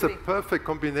this? It's a perfect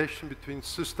combination between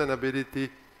sustainability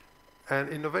and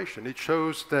innovation. It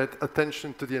shows that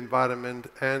attention to the environment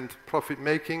and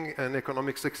profit-making and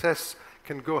economic success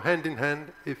can go hand in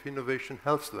hand if innovation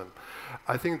helps them.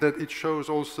 I think that it shows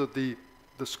also the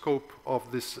scope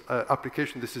of this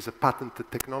application. This is a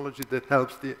patented technology that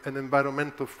helps an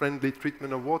environmental friendly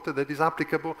treatment of water that is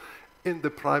applicable in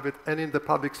the private and in the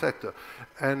public sector.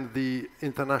 And the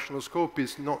international scope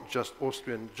is not just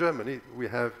Austria and Germany. We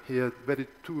have here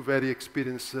two very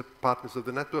experienced partners of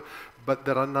the network, but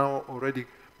there are now already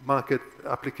market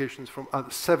applications from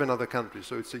 7 other countries.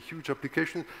 So it's a huge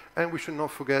application, and we should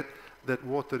not forget that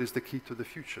water is the key to the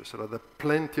future. So there are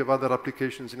plenty of other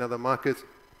applications in other markets.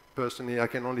 Personally, I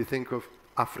can only think of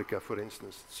Africa, for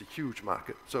instance. It's a huge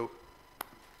market. So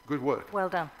good work. Well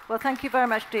done. Well, thank you very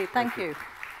much indeed. Thank you.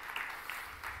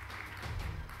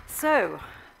 So,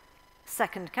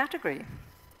 second category.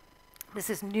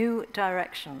 This is new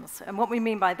directions. And what we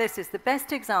mean by this is the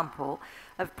best example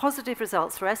of positive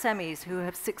results for SMEs who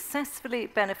have successfully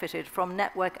benefited from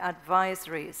network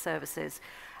advisory services.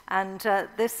 And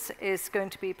this is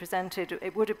going to be presented,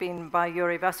 it would have been by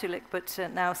Juri Vasulik, but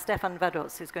now Stefan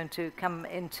Vados is going to come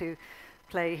into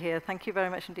play here. Thank you very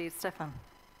much indeed, Stefan.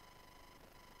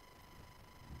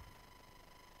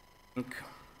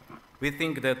 We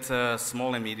think that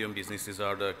small and medium businesses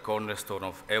are the cornerstone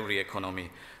of every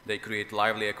economy. They create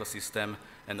lively ecosystem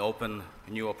and open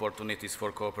new opportunities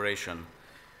for cooperation.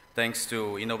 Thanks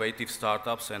to innovative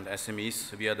startups and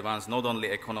SMEs, we advance not only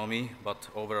economy, but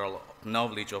overall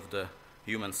knowledge of the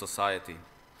human society.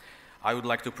 I would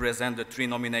like to present the 3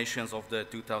 nominations of the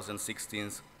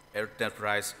 2016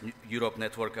 Enterprise Europe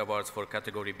Network Awards for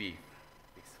category B.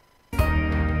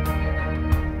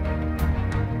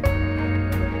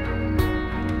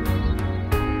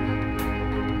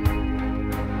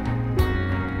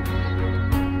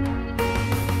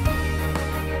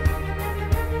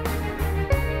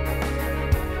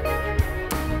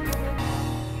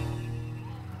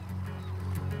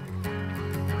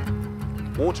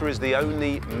 Water is the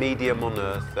only medium on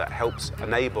Earth that helps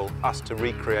enable us to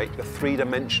recreate the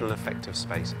 3-dimensional effect of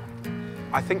space.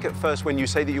 I think at first when you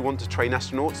say that you want to train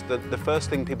astronauts, the first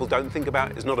thing people don't think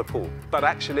about is not a pool, but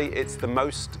actually it's the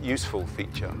most useful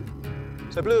feature.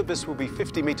 So Blue Abyss will be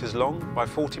 50 meters long by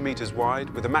 40 meters wide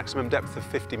with a maximum depth of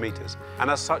 50 meters, and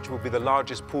as such will be the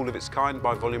largest pool of its kind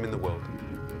by volume in the world.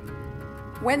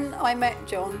 When I met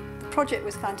John, the project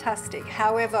was fantastic.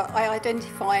 However, I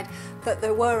identified that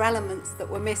there were elements that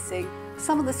were missing.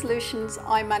 Some of the solutions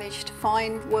I managed to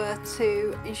find were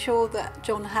to ensure that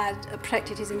John had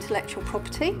protected his intellectual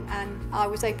property, and I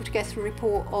was able to get a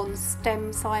report on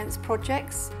STEM science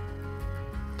projects.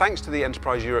 Thanks to the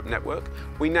Enterprise Europe Network,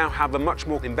 we now have a much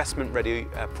more investment-ready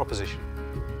proposition.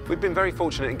 We've been very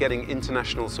fortunate in getting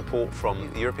international support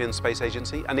from the European Space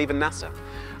Agency and even NASA,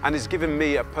 and it's given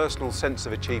me a personal sense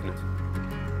of achievement.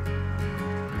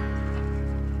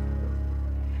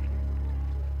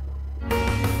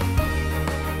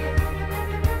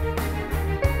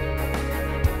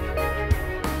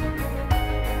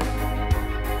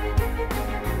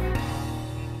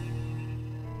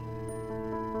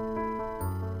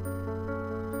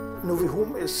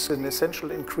 Novihum is an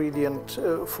essential ingredient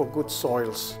for good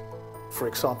soils. For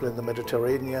example, in the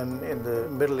Mediterranean, in the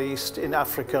Middle East, in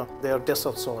Africa, they are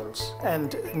desert soils.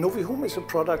 And Novihum is a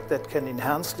product that can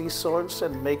enhance these soils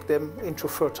and make them into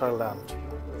fertile land.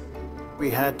 We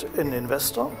had an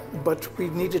investor, but we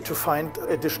needed to find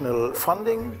additional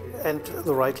funding and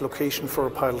the right location for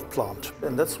a pilot plant.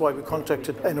 And that's why we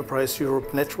contacted Enterprise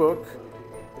Europe Network.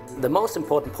 The most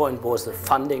important point was the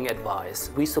funding advice.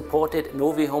 We supported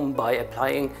Novihum by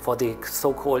applying for the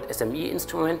so-called SME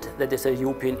instrument, that is a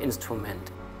European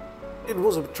instrument. It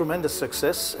was a tremendous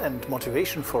success and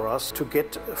motivation for us to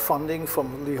get funding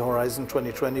from the Horizon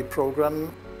 2020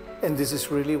 program. And this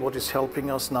is really what is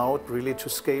helping us now really to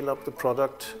scale up the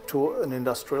product to an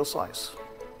industrial size.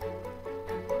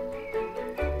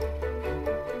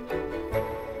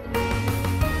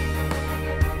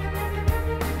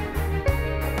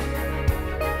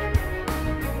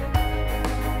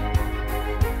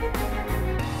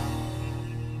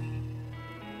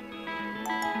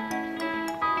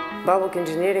 Barbok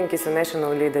Engineering is a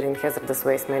national leader in hazardous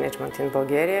waste management in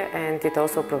Bulgaria, and it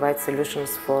also provides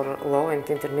solutions for low and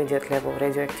intermediate level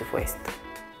radioactive waste.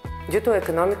 Due to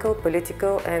economical,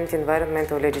 political and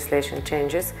environmental legislation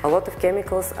changes, a lot of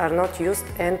chemicals are not used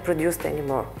and produced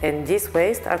anymore, and these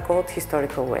wastes are called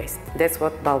historical waste. That's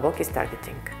what Barbok is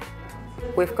targeting.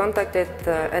 We've contacted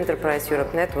Enterprise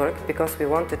Europe Network because we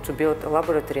wanted to build a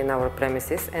laboratory in our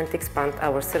premises and expand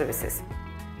our services.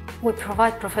 We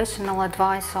provide professional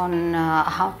advice on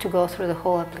how to go through the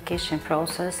whole application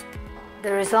process.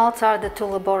 The results are the two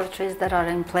laboratories that are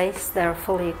in place. They're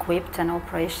fully equipped and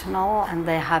operational, and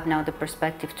they have now the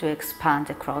perspective to expand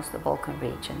across the Balkan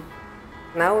region.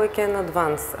 Now we can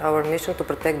advance our mission to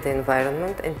protect the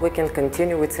environment, and we can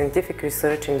continue with scientific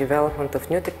research and development of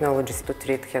new technologies to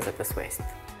treat hazardous waste.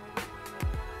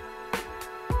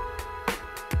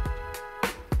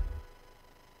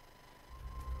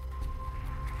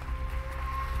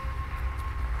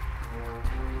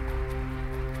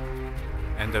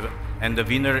 And the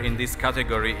winner in this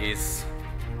category is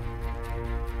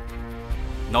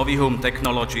Novihum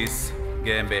Technologies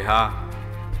GmbH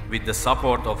with the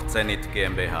support of Zenit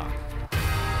GmbH.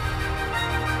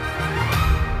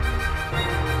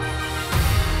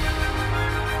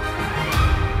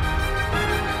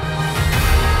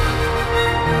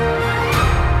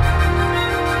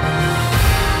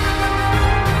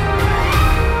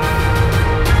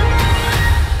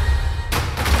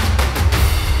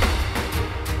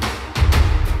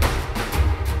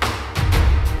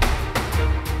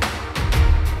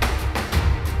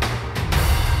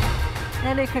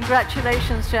 Many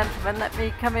congratulations, gentlemen. Let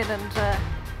me come in and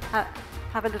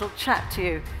have a little chat to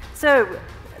you. So,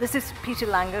 this is Peter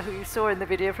Langer, who you saw in the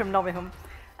video from Novihum.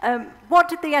 What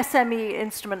did the SME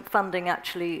instrument funding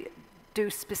actually do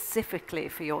specifically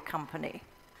for your company?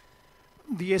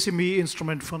 The SME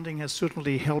instrument funding has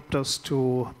certainly helped us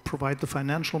to provide the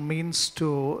financial means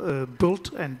to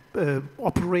build and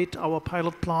operate our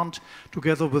pilot plant,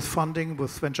 together with funding,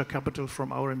 with venture capital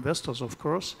from our investors, of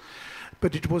course.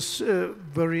 But it was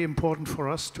very important for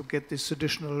us to get this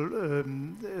additional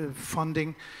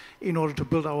funding in order to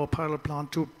build our pilot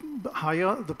plant, to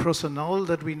hire the personnel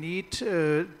that we need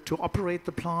to operate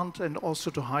the plant, and also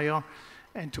to hire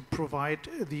and to provide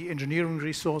the engineering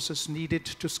resources needed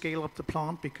to scale up the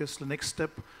plant, because the next step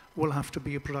will have to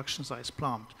be a production-sized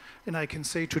plant. And I can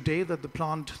say today that the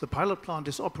pilot plant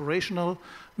is operational.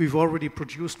 We've already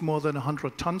produced more than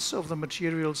 100 tons of the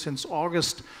material since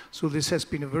August, so this has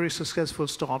been a very successful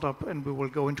startup, and we will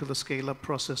go into the scale-up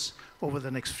process over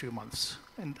the next few months.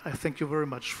 And I thank you very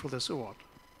much for this award.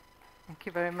 Thank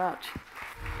you very much.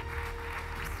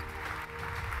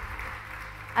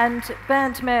 And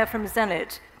Bernd Meyer from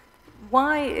Zenit,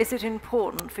 why is it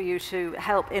important for you to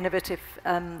help innovative,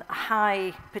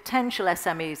 high potential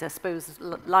SMEs, I suppose,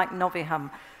 like Novihum,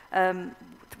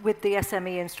 with the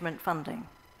SME instrument funding?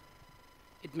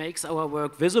 It makes our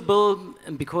work visible,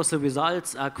 and because the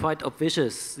results are quite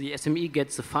obvious. The SME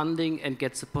gets the funding and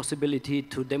gets the possibility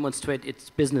to demonstrate its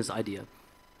business idea.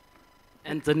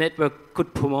 And the network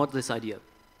could promote this idea.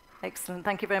 Excellent,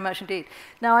 thank you very much indeed.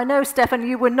 Now I know, Stefan,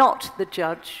 you were not the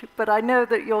judge, but I know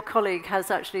that your colleague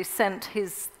has actually sent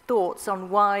his thoughts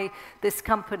on why this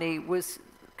company was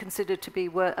considered to be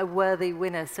a worthy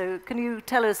winner. So can you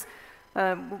tell us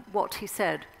what he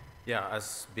said? Yeah,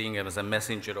 as a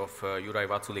messenger of Juraj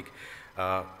Vaculik,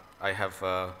 I have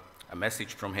a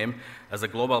message from him. As the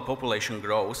global population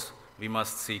grows, we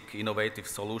must seek innovative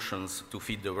solutions to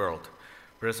feed the world.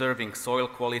 Preserving soil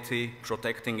quality,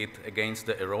 protecting it against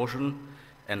the erosion,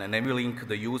 and enabling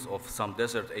the use of some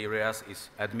desert areas is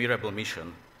an admirable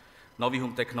mission.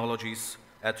 Novihum Technologies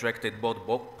attracted both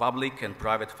public and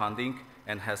private funding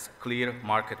and has clear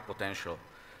market potential.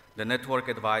 The network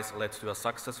advice led to a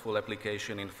successful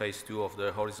application in phase 2 of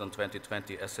the Horizon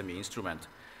 2020 SME instrument.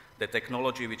 The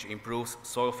technology which improves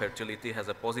soil fertility has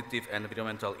a positive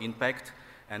environmental impact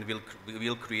and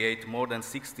will create more than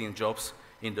 16 jobs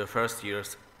in the first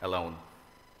years alone.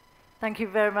 Thank you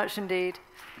very much indeed.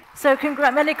 So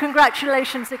many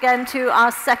congratulations again to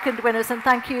our second winners, and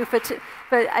thank you for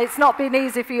it's not been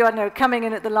easy for you, I know, coming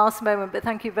in at the last moment, but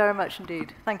thank you very much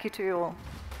indeed. Thank you to you all.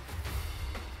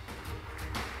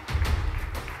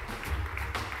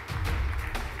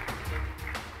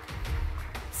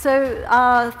 So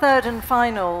our third and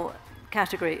final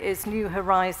category is New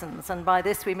Horizons, and by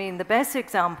this we mean the best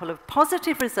example of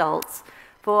positive results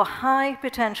for high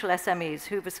potential SMEs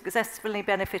who have successfully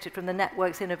benefited from the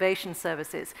network's innovation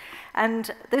services.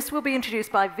 And this will be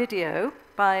introduced by video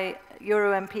by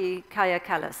Euro MP Kaya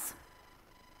Kallas.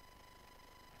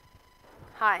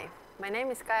 Hi, My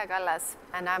name is Kaja Kallas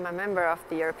and I'm a member of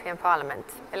the European Parliament,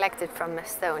 elected from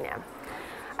Estonia.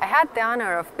 I had the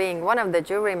honor of being one of the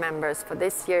jury members for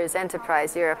this year's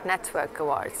Enterprise Europe Network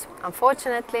Awards.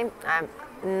 Unfortunately, I'm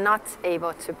not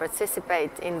able to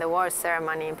participate in the award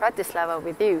ceremony in Bratislava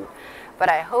with you, but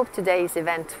I hope today's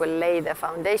event will lay the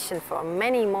foundation for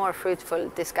many more fruitful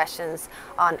discussions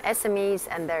on SMEs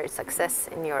and their success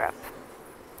in Europe.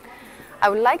 I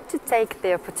would like to take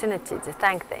the opportunity to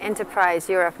thank the Enterprise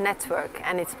Europe Network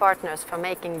and its partners for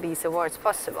making these awards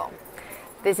possible.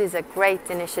 This is a great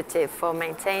initiative for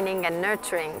maintaining and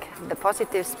nurturing the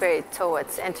positive spirit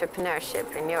towards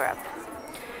entrepreneurship in Europe.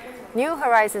 New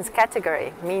Horizons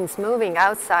category means moving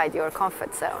outside your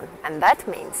comfort zone, and that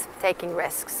means taking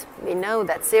risks. We know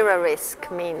that zero risk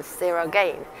means zero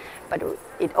gain, but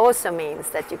it also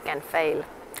means that you can fail.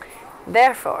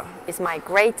 Therefore, it's my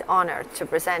great honor to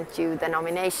present you the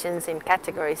nominations in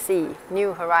category C,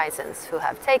 New Horizons, who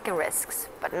have taken risks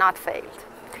but not failed.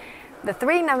 The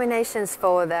 3 nominations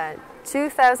for the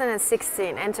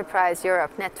 2016 Enterprise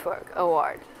Europe Network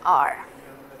Award are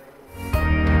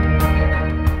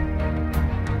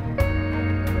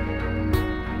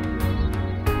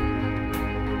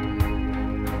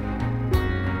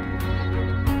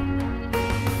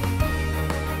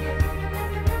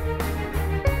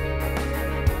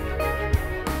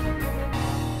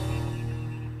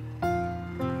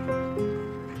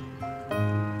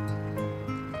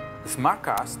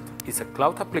SmartCast is a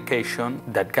cloud application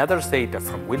that gathers data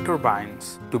from wind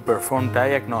turbines to perform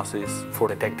diagnosis for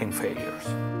detecting failures.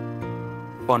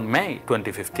 On May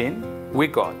 2015, we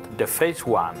got the Phase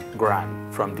 1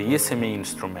 grant from the SME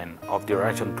instrument of the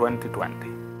Horizon 2020.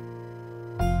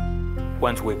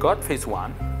 Once we got Phase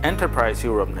 1, Enterprise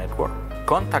Europe Network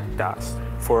contacted us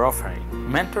for offering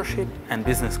mentorship and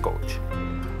business coach.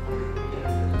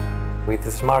 With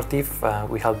SmartIF,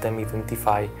 we helped them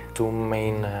identify 2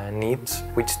 main needs,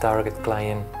 which target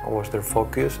client was their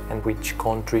focus and which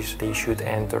countries they should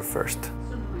enter first.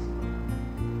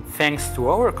 Thanks to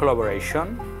our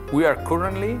collaboration, we are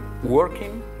currently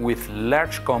working with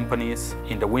large companies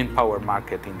in the wind power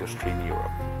market industry in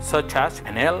Europe, such as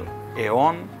Enel,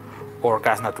 E.ON or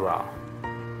Gas Natural.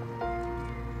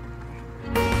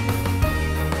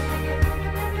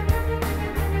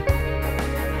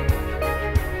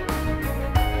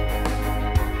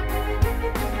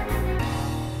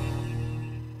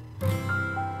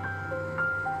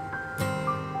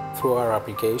 Through our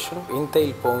application, in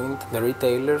Tailpoint, the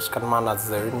retailers can manage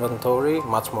their inventory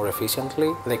much more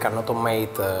efficiently. They can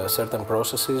automate certain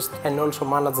processes and also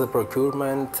manage the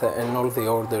procurement and all the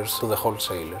orders to the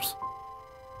wholesalers.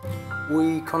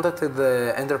 We contacted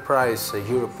the Enterprise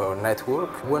Europe Network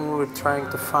when we were trying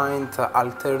to find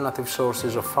alternative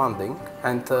sources of funding,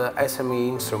 and SME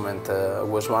instrument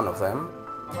was one of them.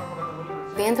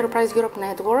 The Enterprise Europe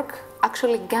Network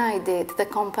actually guided the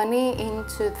company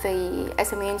into the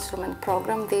SME Instrument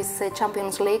program, this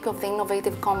Champions League of the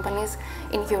innovative companies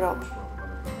in Europe.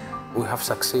 We have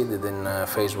succeeded in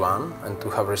Phase 1 and to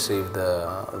have received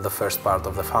the first part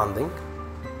of the funding.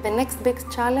 The next big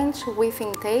challenge with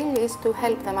Intel is to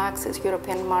help them access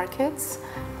European markets,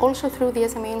 also through the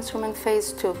SME Instrument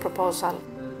Phase 2 proposal.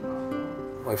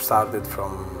 We've started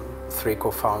from 3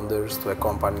 co-founders to a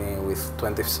company with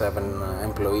 27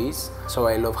 employees. So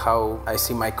I love how I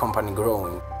see my company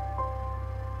growing.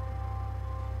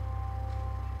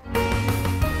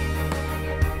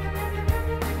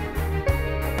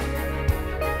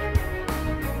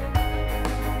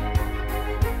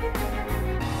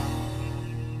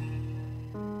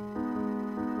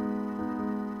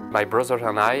 My brother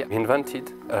and I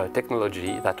invented a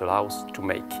technology that allows to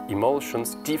make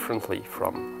emulsions differently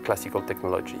from classical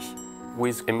technology.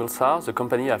 With Emulsar, the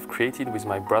company I've created with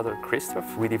my brother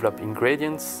Christoph, we develop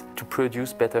ingredients to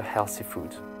produce better healthy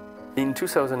food. In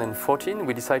 2014,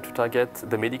 we decided to target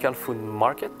the medical food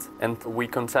market, and we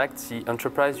contact the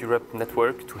Enterprise Europe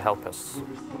Network to help us.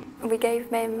 We gave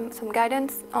them some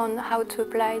guidance on how to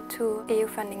apply to EU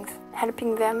fundings,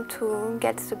 helping them to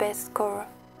get the best score.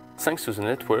 Thanks to the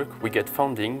network, we get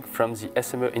funding from the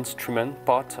SME instrument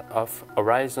part of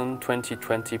Horizon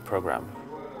 2020 program.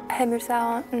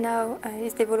 Emulsar now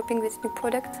is developing this new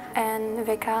product, and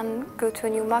they can go to a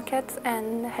new market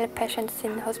and help patients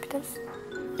in hospitals.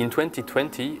 In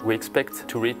 2020, we expect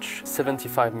to reach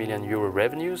 75 million euro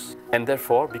revenues and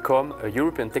therefore become a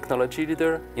European technology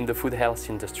leader in the food health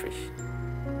industry.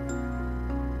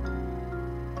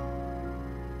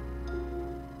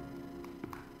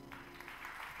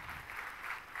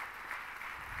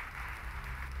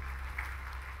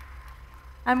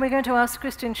 And we're going to ask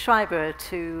Christian Schreiber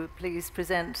to please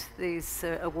present these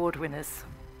award winners.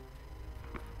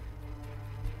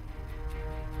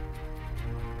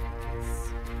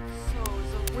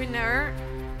 winner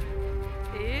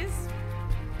is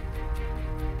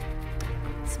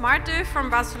Smarte from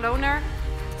Barcelona,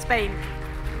 Spain,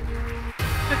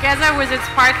 together with its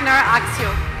partner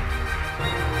Axio.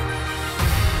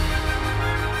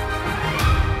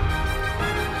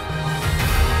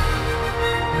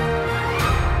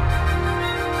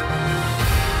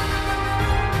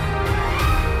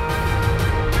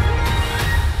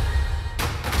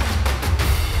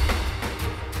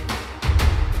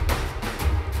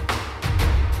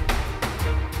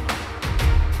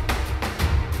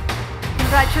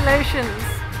 Congratulations.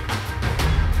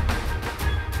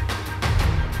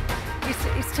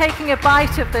 He's taking a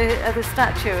bite of the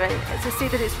statue to see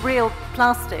that it's real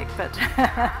plastic, but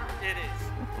it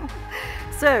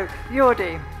is. So,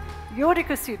 Jordi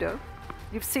Cosido,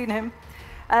 you've seen him.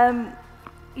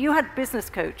 You had business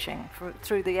coaching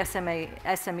through the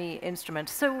SME instrument.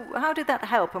 So how did that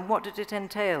help and what did it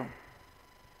entail?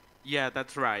 Yeah,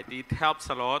 that's right. It helps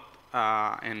a lot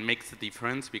and makes a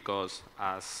difference because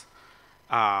as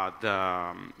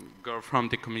the girl from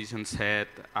the commission said,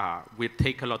 we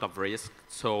take a lot of risk.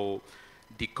 So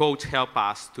the coach helped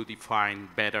us to define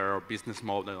better our business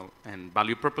model and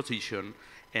value proposition,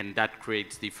 and that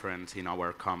creates difference in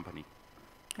our company.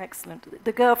 Excellent.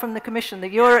 The girl from the commission, the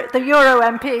Euro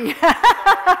MP.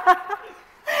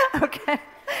 Okay.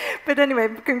 But anyway,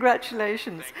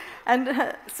 congratulations.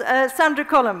 And Sandra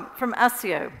Collum from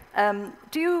ASIO,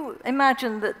 do you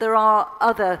imagine that there are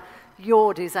other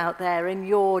Jordis out there in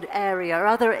your area, or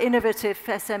other innovative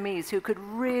SMEs who could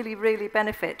really, really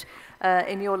benefit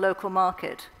in your local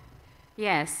market?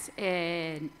 Yes,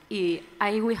 we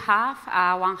have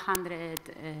a 100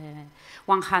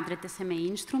 SME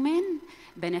instrument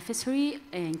beneficiary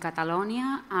in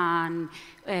Catalonia, and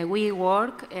we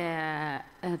work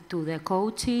to the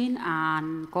coaching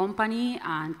and company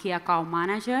and key account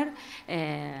manager,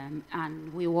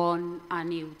 and we won a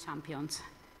new champions.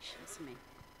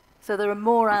 So there are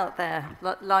more out there,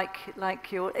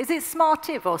 like your... Is it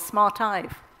Smartiv or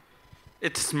Smartive?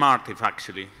 It's Smartiv,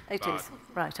 actually. It is,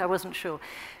 right, I wasn't sure.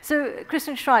 So,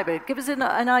 Christian Schreiber, give us an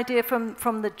idea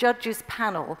from the judges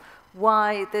panel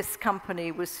why this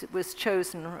company was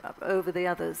chosen over the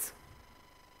others.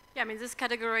 Yeah, I mean, this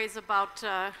category is about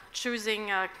choosing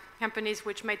companies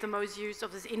which made the most use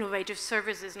of these innovative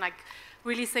services, and like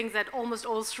really think that almost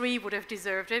all three would have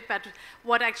deserved it, but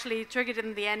what actually triggered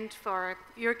in the end for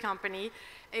your company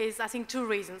is, I think, two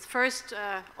reasons. First,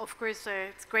 of course,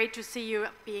 it's great to see you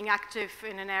being active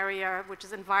in an area which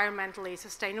is environmentally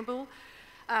sustainable.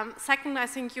 Second, I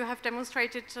think you have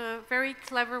demonstrated a very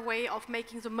clever way of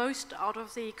making the most out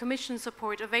of the Commission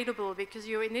support available, because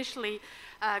you initially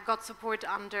got support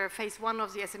under phase 1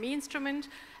 of the SME instrument,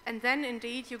 and then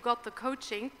indeed you got the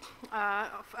coaching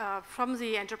from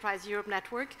the Enterprise Europe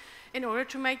Network in order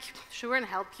to make sure and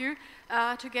help you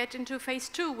to get into phase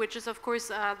 2, which is of course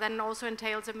then also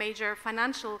entails a major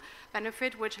financial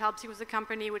benefit, which helps you with a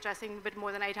company which I think a bit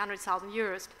more than 800,000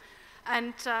 euros.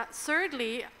 And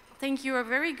thirdly, I think you're a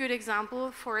very good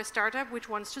example for a startup which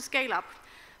wants to scale up.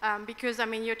 Because, I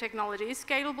mean, your technology is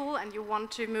scalable and you want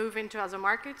to move into other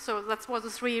markets. So that's one of the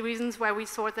three reasons why we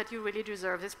thought that you really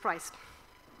deserve this prize.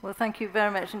 Well, thank you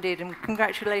very much indeed, and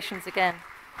congratulations again.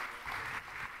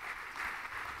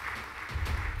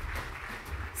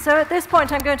 So at this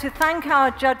point, I'm going to thank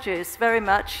our judges very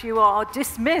much. You are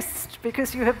dismissed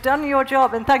because you have done your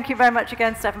job, and thank you very much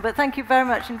again, Stefan, but thank you very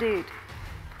much indeed.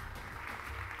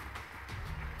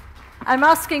 I'm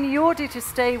asking Jordi to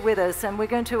stay with us, and we're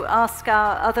going to ask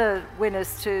our other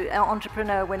winners, our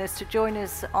entrepreneur winners, to join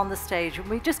us on the stage. And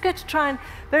we just get to try and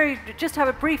just have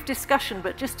a brief discussion,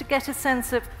 but just to get a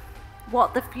sense of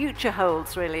what the future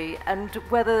holds, really, and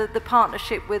whether the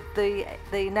partnership with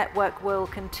the network will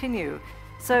continue.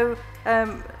 So,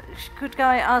 could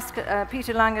I ask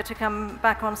Peter Langer to come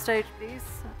back on stage,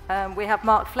 please? We have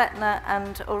Mark Flettner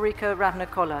and Ulrike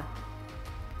Ravner-Koller.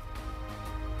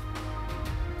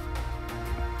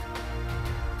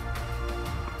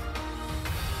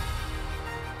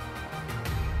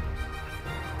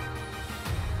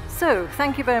 So,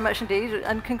 thank you very much indeed,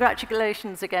 and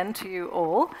congratulations again to you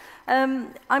all.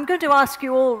 I'm going to ask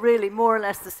you all really more or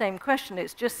less the same question.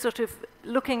 It's just sort of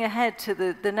looking ahead to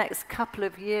the next couple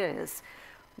of years,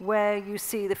 where you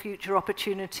see the future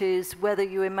opportunities, whether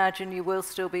you imagine you will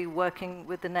still be working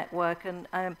with the network.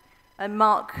 And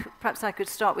Mark, perhaps I could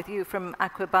start with you from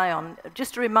Aquabion.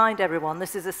 Just to remind everyone,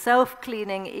 this is a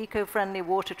self-cleaning, eco-friendly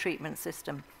water treatment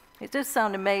system. It does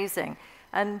sound amazing.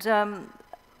 And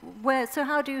so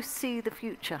how do you see the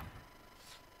future?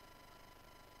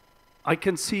 I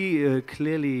can see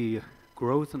clearly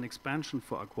growth and expansion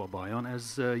for Aquabion.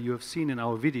 As you have seen in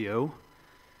our video,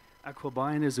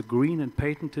 Aquabion is a green and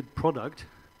patented product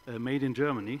made in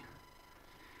Germany.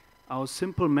 Our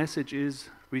simple message is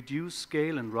reduce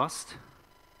scale and rust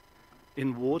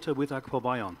in water with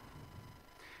Aquabion.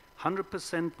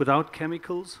 100% without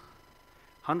chemicals,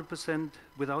 100%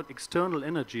 without external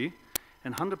energy,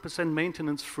 and 100%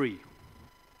 maintenance free.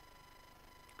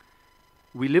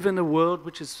 We live in a world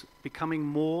which is becoming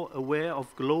more aware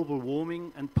of global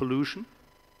warming and pollution.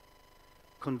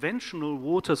 Conventional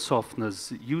water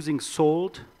softeners using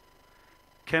salt,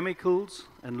 chemicals,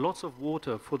 and lots of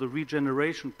water for the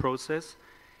regeneration process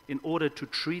in order to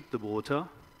treat the water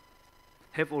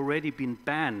have already been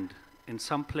banned in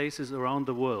some places around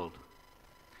the world.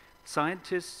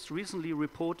 Scientists recently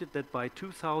reported that by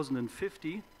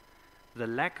 2050, the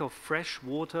lack of fresh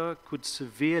water could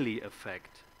severely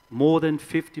affect more than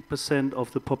 50%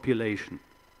 of the population.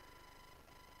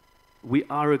 We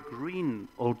are a green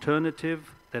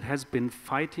alternative that has been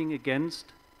fighting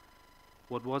against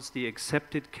what was the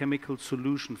accepted chemical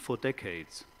solution for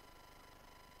decades.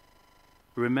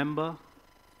 Remember,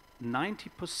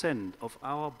 90% of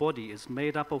our body is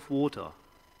made up of water.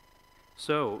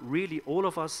 So really all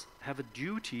of us have a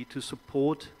duty to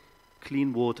support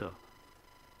clean water.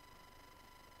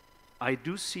 I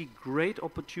do see great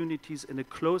opportunities in a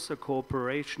closer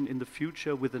cooperation in the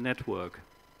future with the network.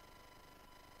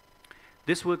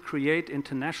 This will create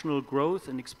international growth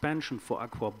and expansion for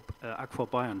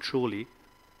Aquabion, surely.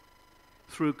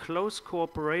 Through close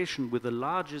cooperation with the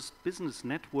largest business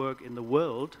network in the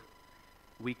world,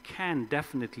 we can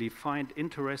definitely find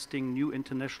interesting new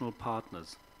international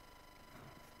partners.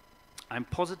 I'm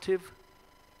positive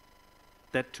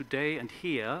that today and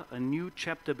here a new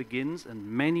chapter begins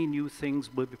and many new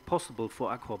things will be possible for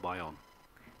Aquabion.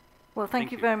 Well,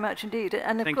 thank you very much indeed.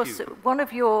 And of Thank course, you. one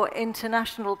of your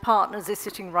international partners is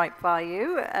sitting right by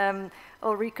you,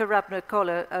 Ulrika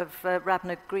Rabner-Koller of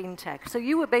Rabner Green Tech. So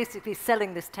you were basically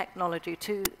selling this technology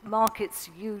to markets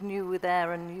you knew were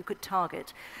there and you could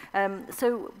target.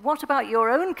 So what about your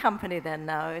own company then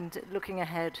now and looking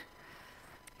ahead?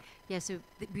 Yeah, so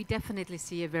we definitely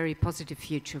see a very positive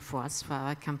future for us, for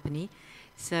our company.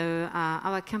 So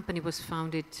our company was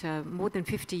founded more than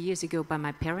 50 years ago by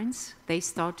my parents. They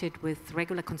started with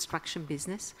regular construction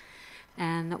business.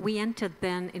 And we entered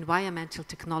then environmental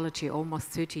technology almost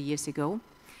 30 years ago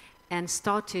and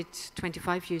started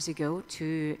 25 years ago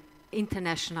to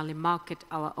internationally market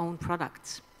our own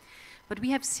products. But we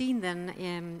have seen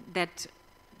then that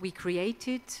we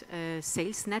created a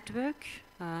sales network,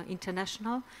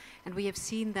 international, and we have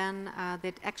seen then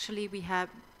that actually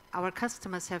our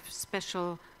customers have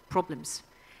special problems.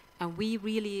 And we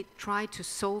really try to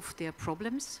solve their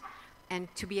problems. And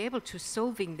to be able to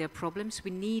solving their problems,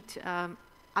 we need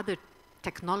other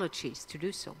technologies to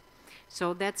do so.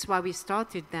 So that's why we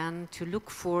started then to look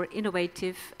for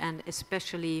innovative and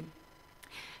especially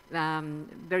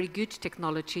very good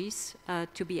technologies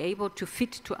to be able to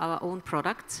fit to our own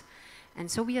products.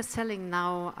 And so we are selling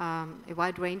now a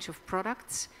wide range of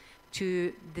products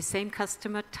to the same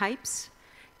customer types.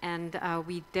 And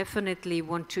we definitely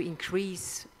want to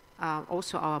increase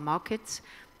also our markets.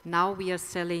 Now we are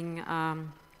selling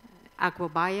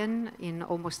Aquabion in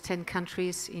almost 10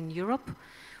 countries in Europe.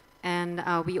 And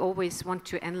we always want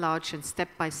to enlarge, and step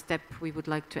by step we would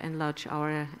like to enlarge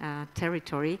our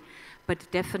territory. But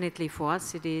definitely for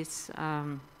us it is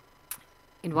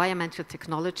environmental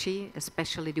technology,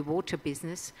 especially the water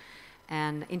business,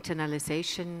 and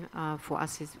internationalization for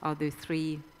us are the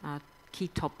three key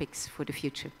topics for the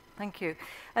future. Thank you.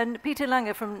 And Peter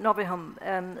Lange from Novihum,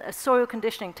 a soil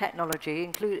conditioning technology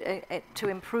to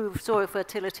improve soil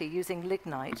fertility using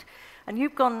lignite. And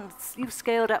you've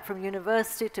scaled up from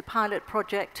university to pilot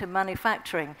project to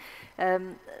manufacturing.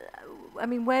 I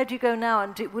mean, where do you go now,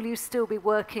 and will you still be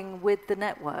working with the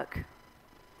network?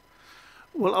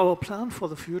 Well, our plan for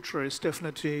the future is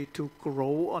definitely to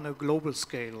grow on a global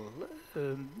scale.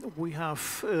 We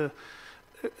have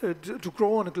to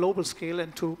grow on a global scale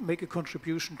and to make a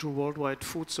contribution to worldwide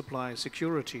food supply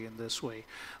security in this way.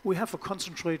 We have a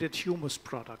concentrated humus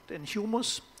product, and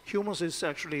humus is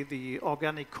actually the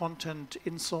organic content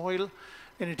in soil,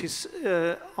 and it is,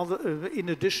 in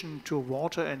addition to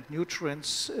water and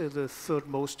nutrients, the third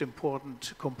most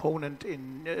important component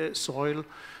in soil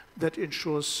that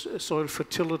ensures soil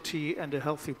fertility and a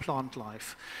healthy plant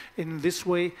life. In this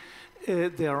way,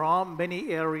 there are many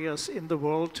areas in the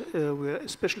world, we're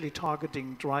especially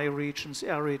targeting dry regions,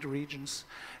 arid regions,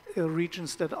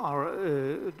 regions that are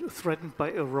threatened by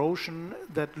erosion,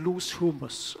 that lose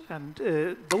humus. And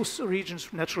those regions,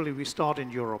 naturally, we start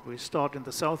in Europe. We start in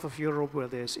the south of Europe where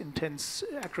there's intense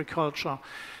agriculture,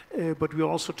 but we're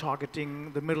also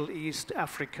targeting the Middle East,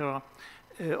 Africa,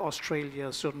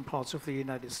 Australia, certain parts of the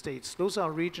United States. Those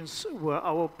are regions where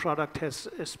our product has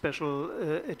a special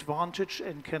advantage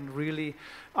and can really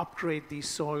upgrade these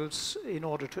soils in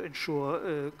order to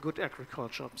ensure good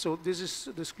agriculture. So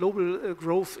this global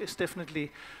growth is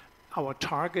definitely our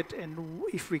target, and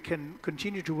if we can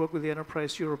continue to work with the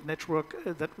Enterprise Europe network,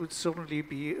 that would certainly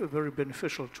be very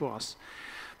beneficial to us.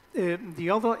 The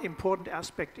other important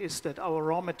aspect is that our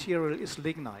raw material is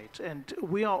lignite, and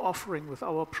we are offering with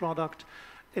our product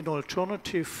an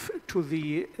alternative to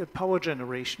the power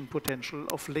generation potential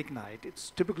of lignite.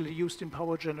 It's typically used in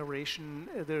power generation.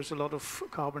 There's a lot of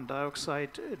carbon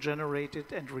dioxide generated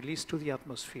and released to the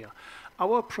atmosphere.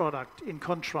 Our product, in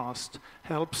contrast,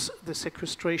 helps the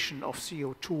sequestration of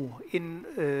CO2 in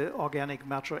organic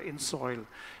matter in soil,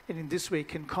 and in this way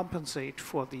can compensate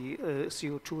for the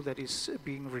CO2 that is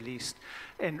being released.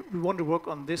 And we want to work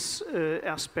on this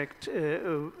aspect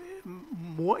in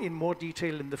more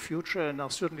detail in the future, and are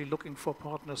certainly looking for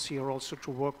partners here also to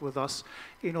work with us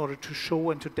in order to show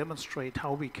and to demonstrate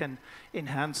how we can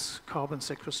enhance carbon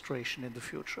sequestration in the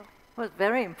future. Well,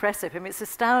 very impressive. I mean, it's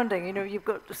astounding. You know, you've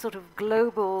got sort of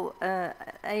global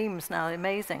aims now,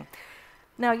 amazing.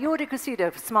 Now, Jordi Cosido,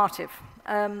 Smartiv.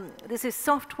 This is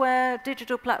software,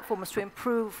 digital platforms to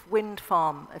improve wind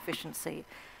farm efficiency.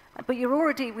 But you're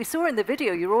already, we saw in the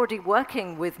video, you're already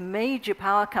working with major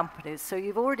power companies, so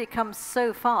you've already come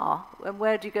so far, and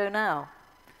where do you go now?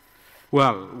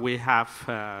 Well, we have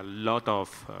a lot of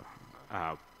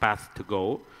path to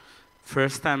go.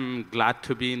 First, I'm glad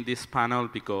to be in this panel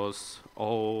because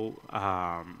all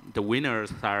the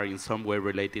winners are in some way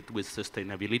related with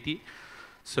sustainability.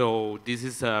 So this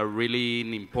is a really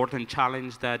an important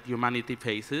challenge that humanity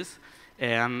faces.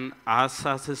 And us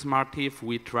as a Smartiv,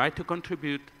 we try to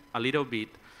contribute a little bit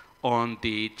on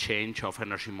the change of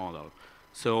energy model.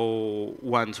 So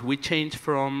once we change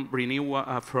from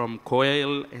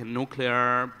coal and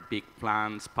nuclear, big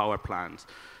plants, power plants,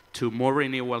 to more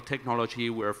renewable technology,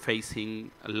 we're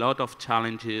facing a lot of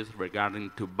challenges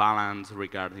regarding to balance,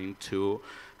 regarding to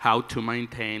how to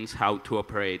maintain, how to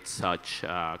operate such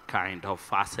kind of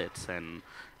assets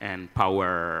and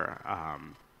power,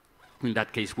 in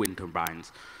that case, wind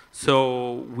turbines.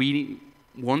 So we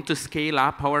want to scale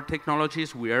up our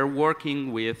technologies. We are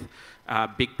working with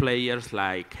big players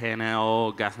like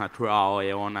Enel, Gas Natural,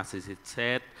 E.ON, as it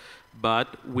said, but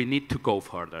we need to go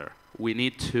further. We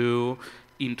need to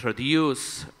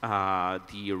introduce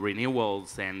the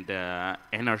renewables and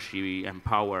energy and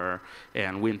power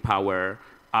and wind power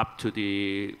up to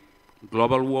the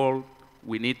global world.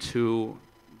 We need to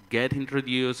get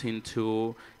introduced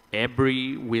into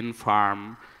every wind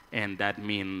farm, and that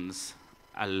means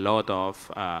a lot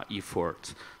of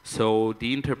efforts. So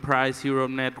the Enterprise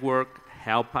Europe Network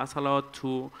helped us a lot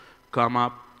to come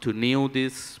up to know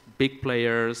these big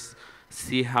players,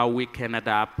 see how we can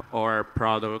adapt our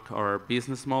product, our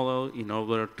business model in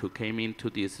order to come into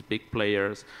these big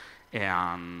players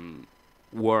and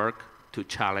work to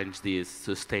challenge this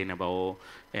sustainable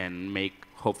and make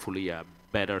hopefully a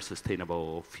better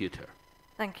sustainable future.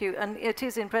 Thank you. And it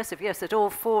is impressive, yes, that all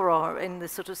four are in the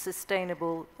sort of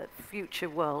sustainable future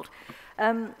world.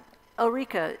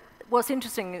 Ulrika, what's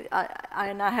interesting,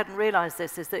 and I hadn't realized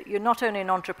this, is that you're not only an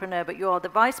entrepreneur, but you are the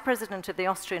Vice President of the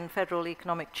Austrian Federal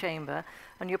Economic Chamber,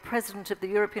 and you're President of the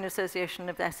European Association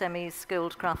of SMEs,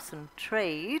 Skilled Crafts and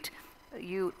Trade,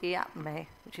 UEAPME,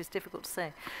 which is difficult to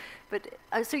say. But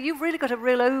so you've really got a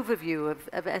real overview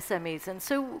of SMEs, and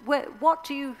so what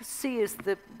do you see as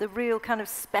the real kind of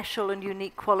special and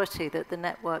unique quality that the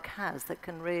network has that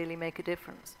can really make a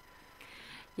difference?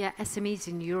 Yeah, SMEs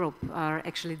in Europe are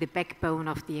actually the backbone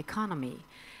of the economy,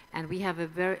 and we have a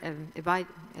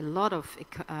lot of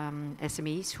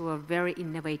SMEs who are very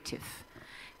innovative.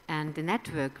 And the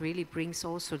network really brings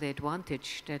also the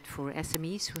advantage that for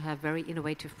SMEs who have very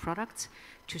innovative products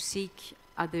to seek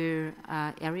other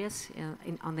areas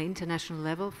on the international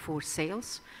level for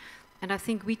sales. And I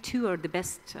think we too are the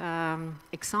best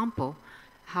example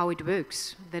how it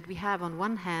works, that we have on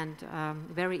one hand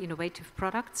very innovative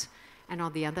products, and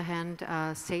on the other hand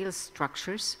sales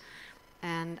structures.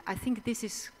 And I think this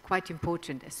is quite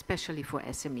important, especially for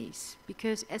SMEs,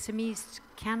 because SMEs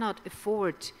cannot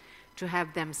afford to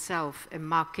have themselves a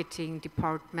marketing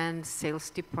department, sales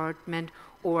department,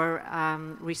 or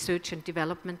research and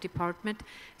development department.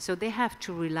 So they have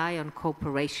to rely on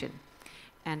cooperation.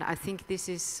 And I think this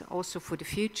is also for the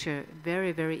future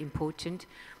very, very important,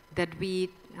 that we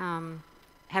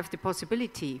have the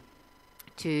possibility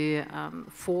to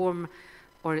form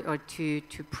or to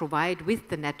provide with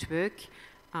the network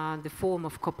the form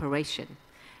of cooperation.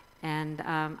 And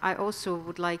I also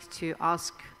would like to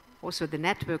ask also the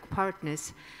network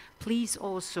partners, please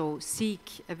also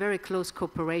seek a very close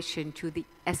cooperation to the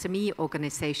SME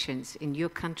organizations in your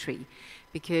country,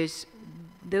 because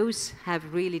those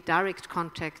have really direct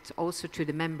contact also to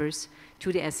the members,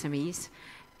 to the SMEs.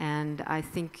 And I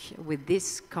think with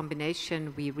this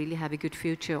combination, we really have a good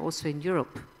future also in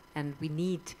Europe. And we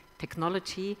need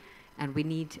technology, and we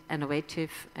need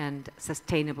innovative and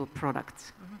sustainable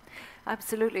products. Mm-hmm.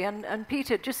 Absolutely. And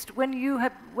Peter, just when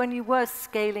you were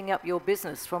scaling up your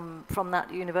business from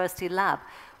that university lab,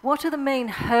 what are the main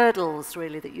hurdles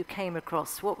really that you came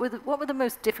across? What were the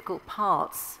most difficult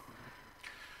parts?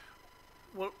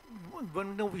 Well,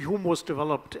 when Novihum was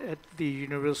developed at the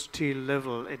university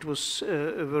level, it was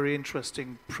a very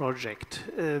interesting project,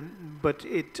 but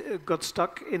it got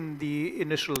stuck in the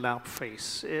initial lab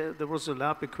phase. There was a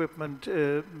lab equipment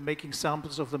making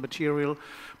samples of the material,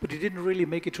 but it didn't really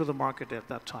make it to the market at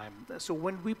that time. So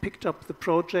when we picked up the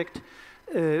project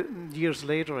years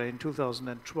later in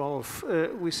 2012,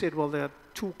 we said, well, there are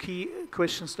two key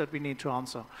questions that we need to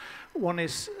answer. One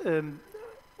is,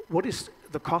 what is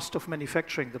the cost of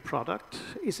manufacturing the product?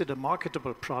 Is it a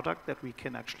marketable product that we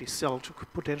can actually sell to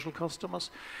potential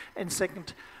customers? And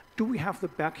second, do we have the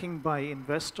backing by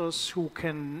investors who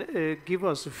can give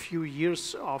us a few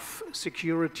years of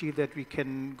security that we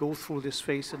can go through this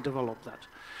phase and develop that?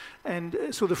 And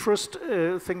so the first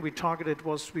thing we targeted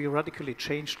was we radically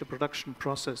changed the production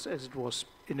process as it was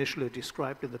initially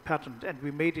described in the patent, and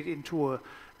we made it into a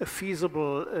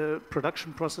feasible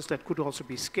production process that could also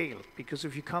be scaled, because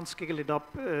if you can't scale it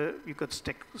up, you got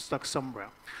stuck somewhere.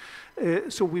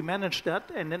 So we managed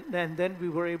that, and then we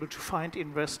were able to find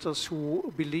investors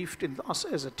who believed in us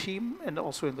as a team and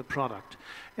also in the product.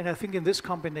 And I think in this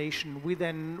combination, we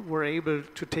then were able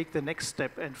to take the next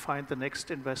step and find the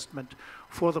next investment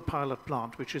for the pilot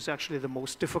plant, which is actually the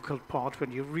most difficult part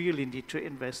when you really need to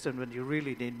invest and when you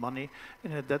really need money.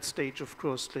 And at that stage, of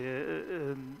course,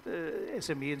 the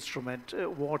SME instrument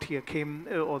award here came,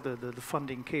 or the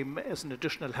funding came as an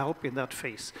additional help in that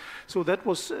phase. So that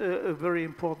was a very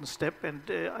important step, and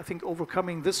I think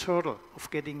overcoming this hurdle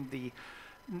of getting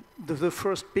the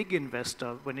first big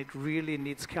investor when it really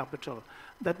needs capital,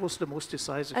 that was the most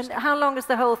decisive And step. how long has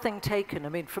the whole thing taken? I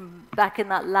mean, from back in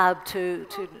that lab to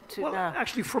Well, now?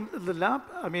 actually, from the lab,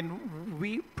 I mean,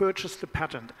 we purchased the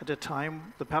patent at a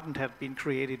time the patent had been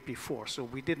created before, so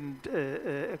we didn't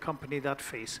accompany that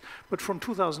phase. But from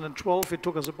 2012, it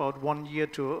took us about 1 year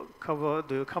to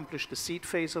accomplish the seed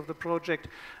phase of the project,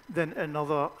 then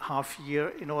another half year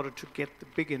in order to get the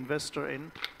big investor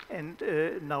in, and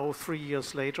now 3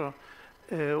 years later,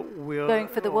 we are going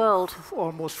for the world.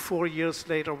 Almost 4 years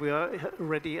later, we are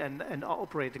ready and are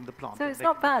operating the plant. So it's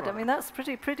not bad. I mean, that's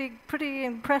pretty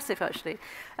impressive, actually.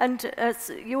 And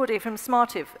Jordi from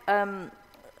Smartiv,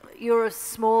 you're a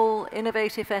small,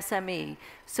 innovative SME.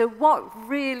 So what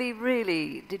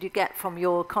really did you get from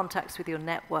your contacts with your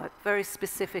network? Very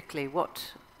specifically,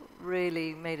 what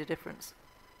really made a difference?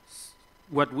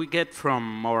 What we get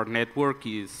from our network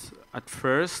is, at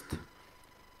first,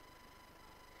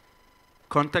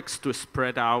 contacts to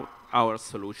spread out our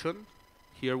solution.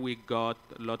 Here we got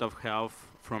a lot of help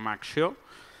from Axio,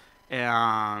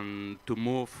 and to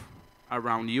move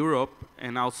around Europe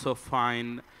and also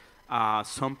find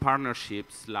some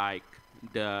partnerships like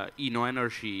the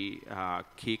InnoEnergy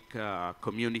KIC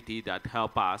community that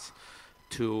help us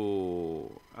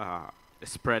to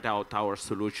spread out our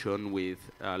solution with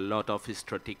a lot of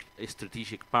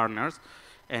strategic partners,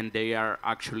 and they are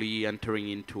actually entering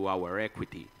into our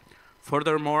equity.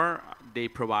 Furthermore, they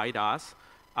provide us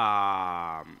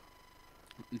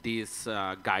this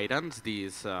guidance,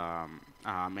 this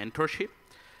mentorship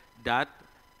that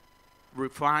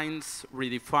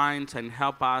redefines and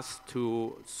help us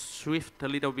to shift a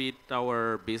little bit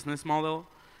our business model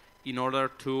in order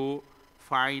to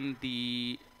find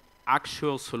the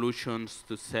actual solutions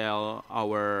to sell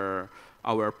our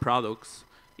products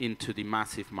into the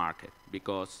massive market,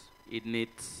 because it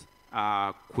needs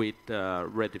quite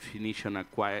redefinition,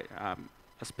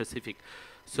 a specific.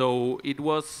 So it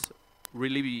was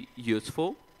really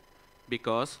useful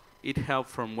because it helped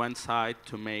from one side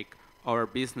to make our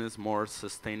business more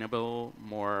sustainable,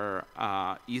 more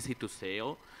easy to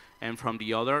sell, and from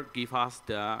the other, give us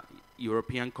the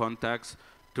European contacts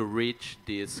to reach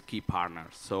these key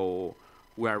partners. So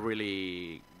we are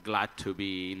really glad to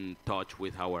be in touch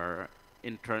with our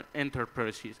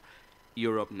Enterprise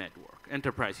Europe network.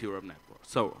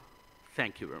 So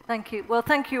thank you very much. Thank you. Well,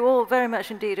 thank you all very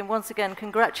much indeed. And once again,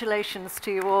 congratulations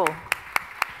to you all.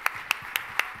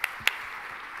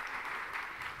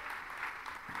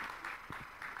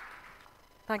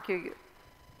 Thank you.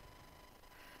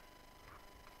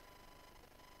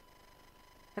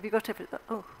 Have you got everything?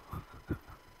 Oh,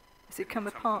 has it come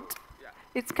apart? Yeah.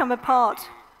 It's come apart.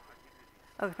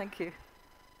 Oh, thank you.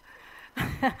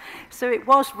 So it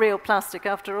was real plastic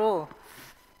after all.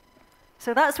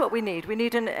 So that's what we need. We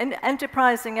need an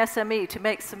enterprising SME to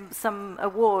make some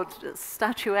award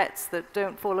statuettes that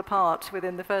don't fall apart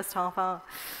within the first half hour.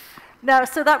 Now,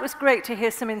 so that was great to hear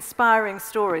some inspiring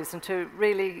stories and to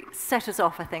really set us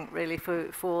off, I think, really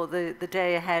for the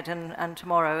day ahead and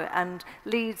tomorrow, and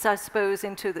leads, I suppose,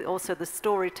 into also the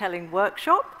storytelling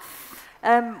workshop.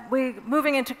 We're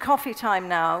moving into coffee time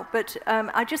now, but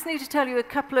I just need to tell you a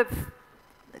couple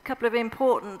of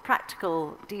important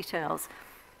practical details.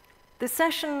 The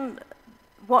session,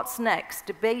 What's Next,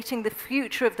 debating the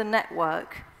future of the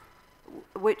network,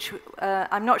 which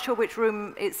I'm not sure which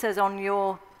room it says on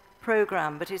your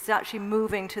program, but it's actually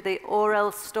moving to the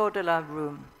Aurel Stodela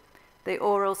room. The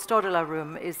Aurel Stodela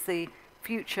room is the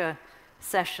future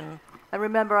session. And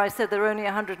remember, I said there are only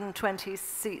 120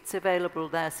 seats available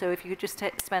there, so if you could just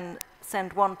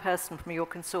send one person from your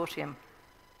consortium.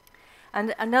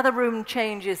 And another room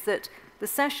change is that the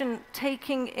session,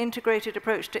 Taking Integrated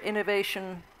Approach to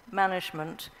Innovation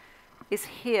Management, is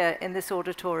here in this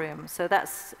auditorium. So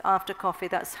that's after coffee,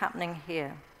 that's happening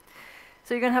here.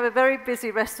 So you're going to have a very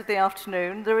busy rest of the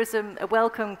afternoon. There is a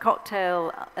welcome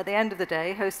cocktail at the end of the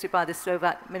day, hosted by the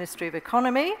Slovak Ministry of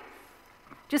Economy.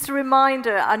 Just a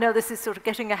reminder, I know this is sort of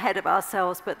getting ahead of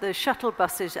ourselves, but the shuttle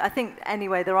buses, I think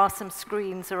anyway, there are some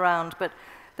screens around, but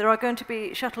there are going to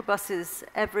be shuttle buses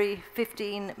every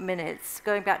 15 minutes,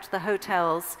 going back to the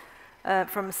hotels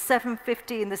from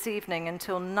 7:15 this evening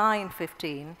until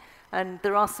 9:15. And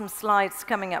there are some slides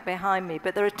coming up behind me,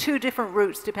 but there are two different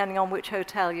routes depending on which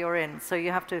hotel you're in, so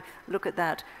you have to look at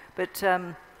that. But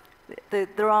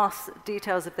there are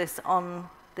details of this on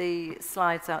the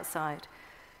slides outside.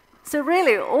 So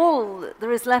really, all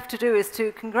there is left to do is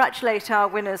to congratulate our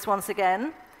winners once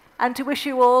again, and to wish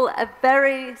you all a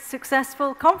very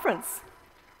successful conference.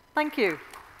 Thank you.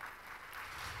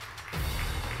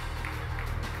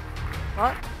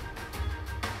 What?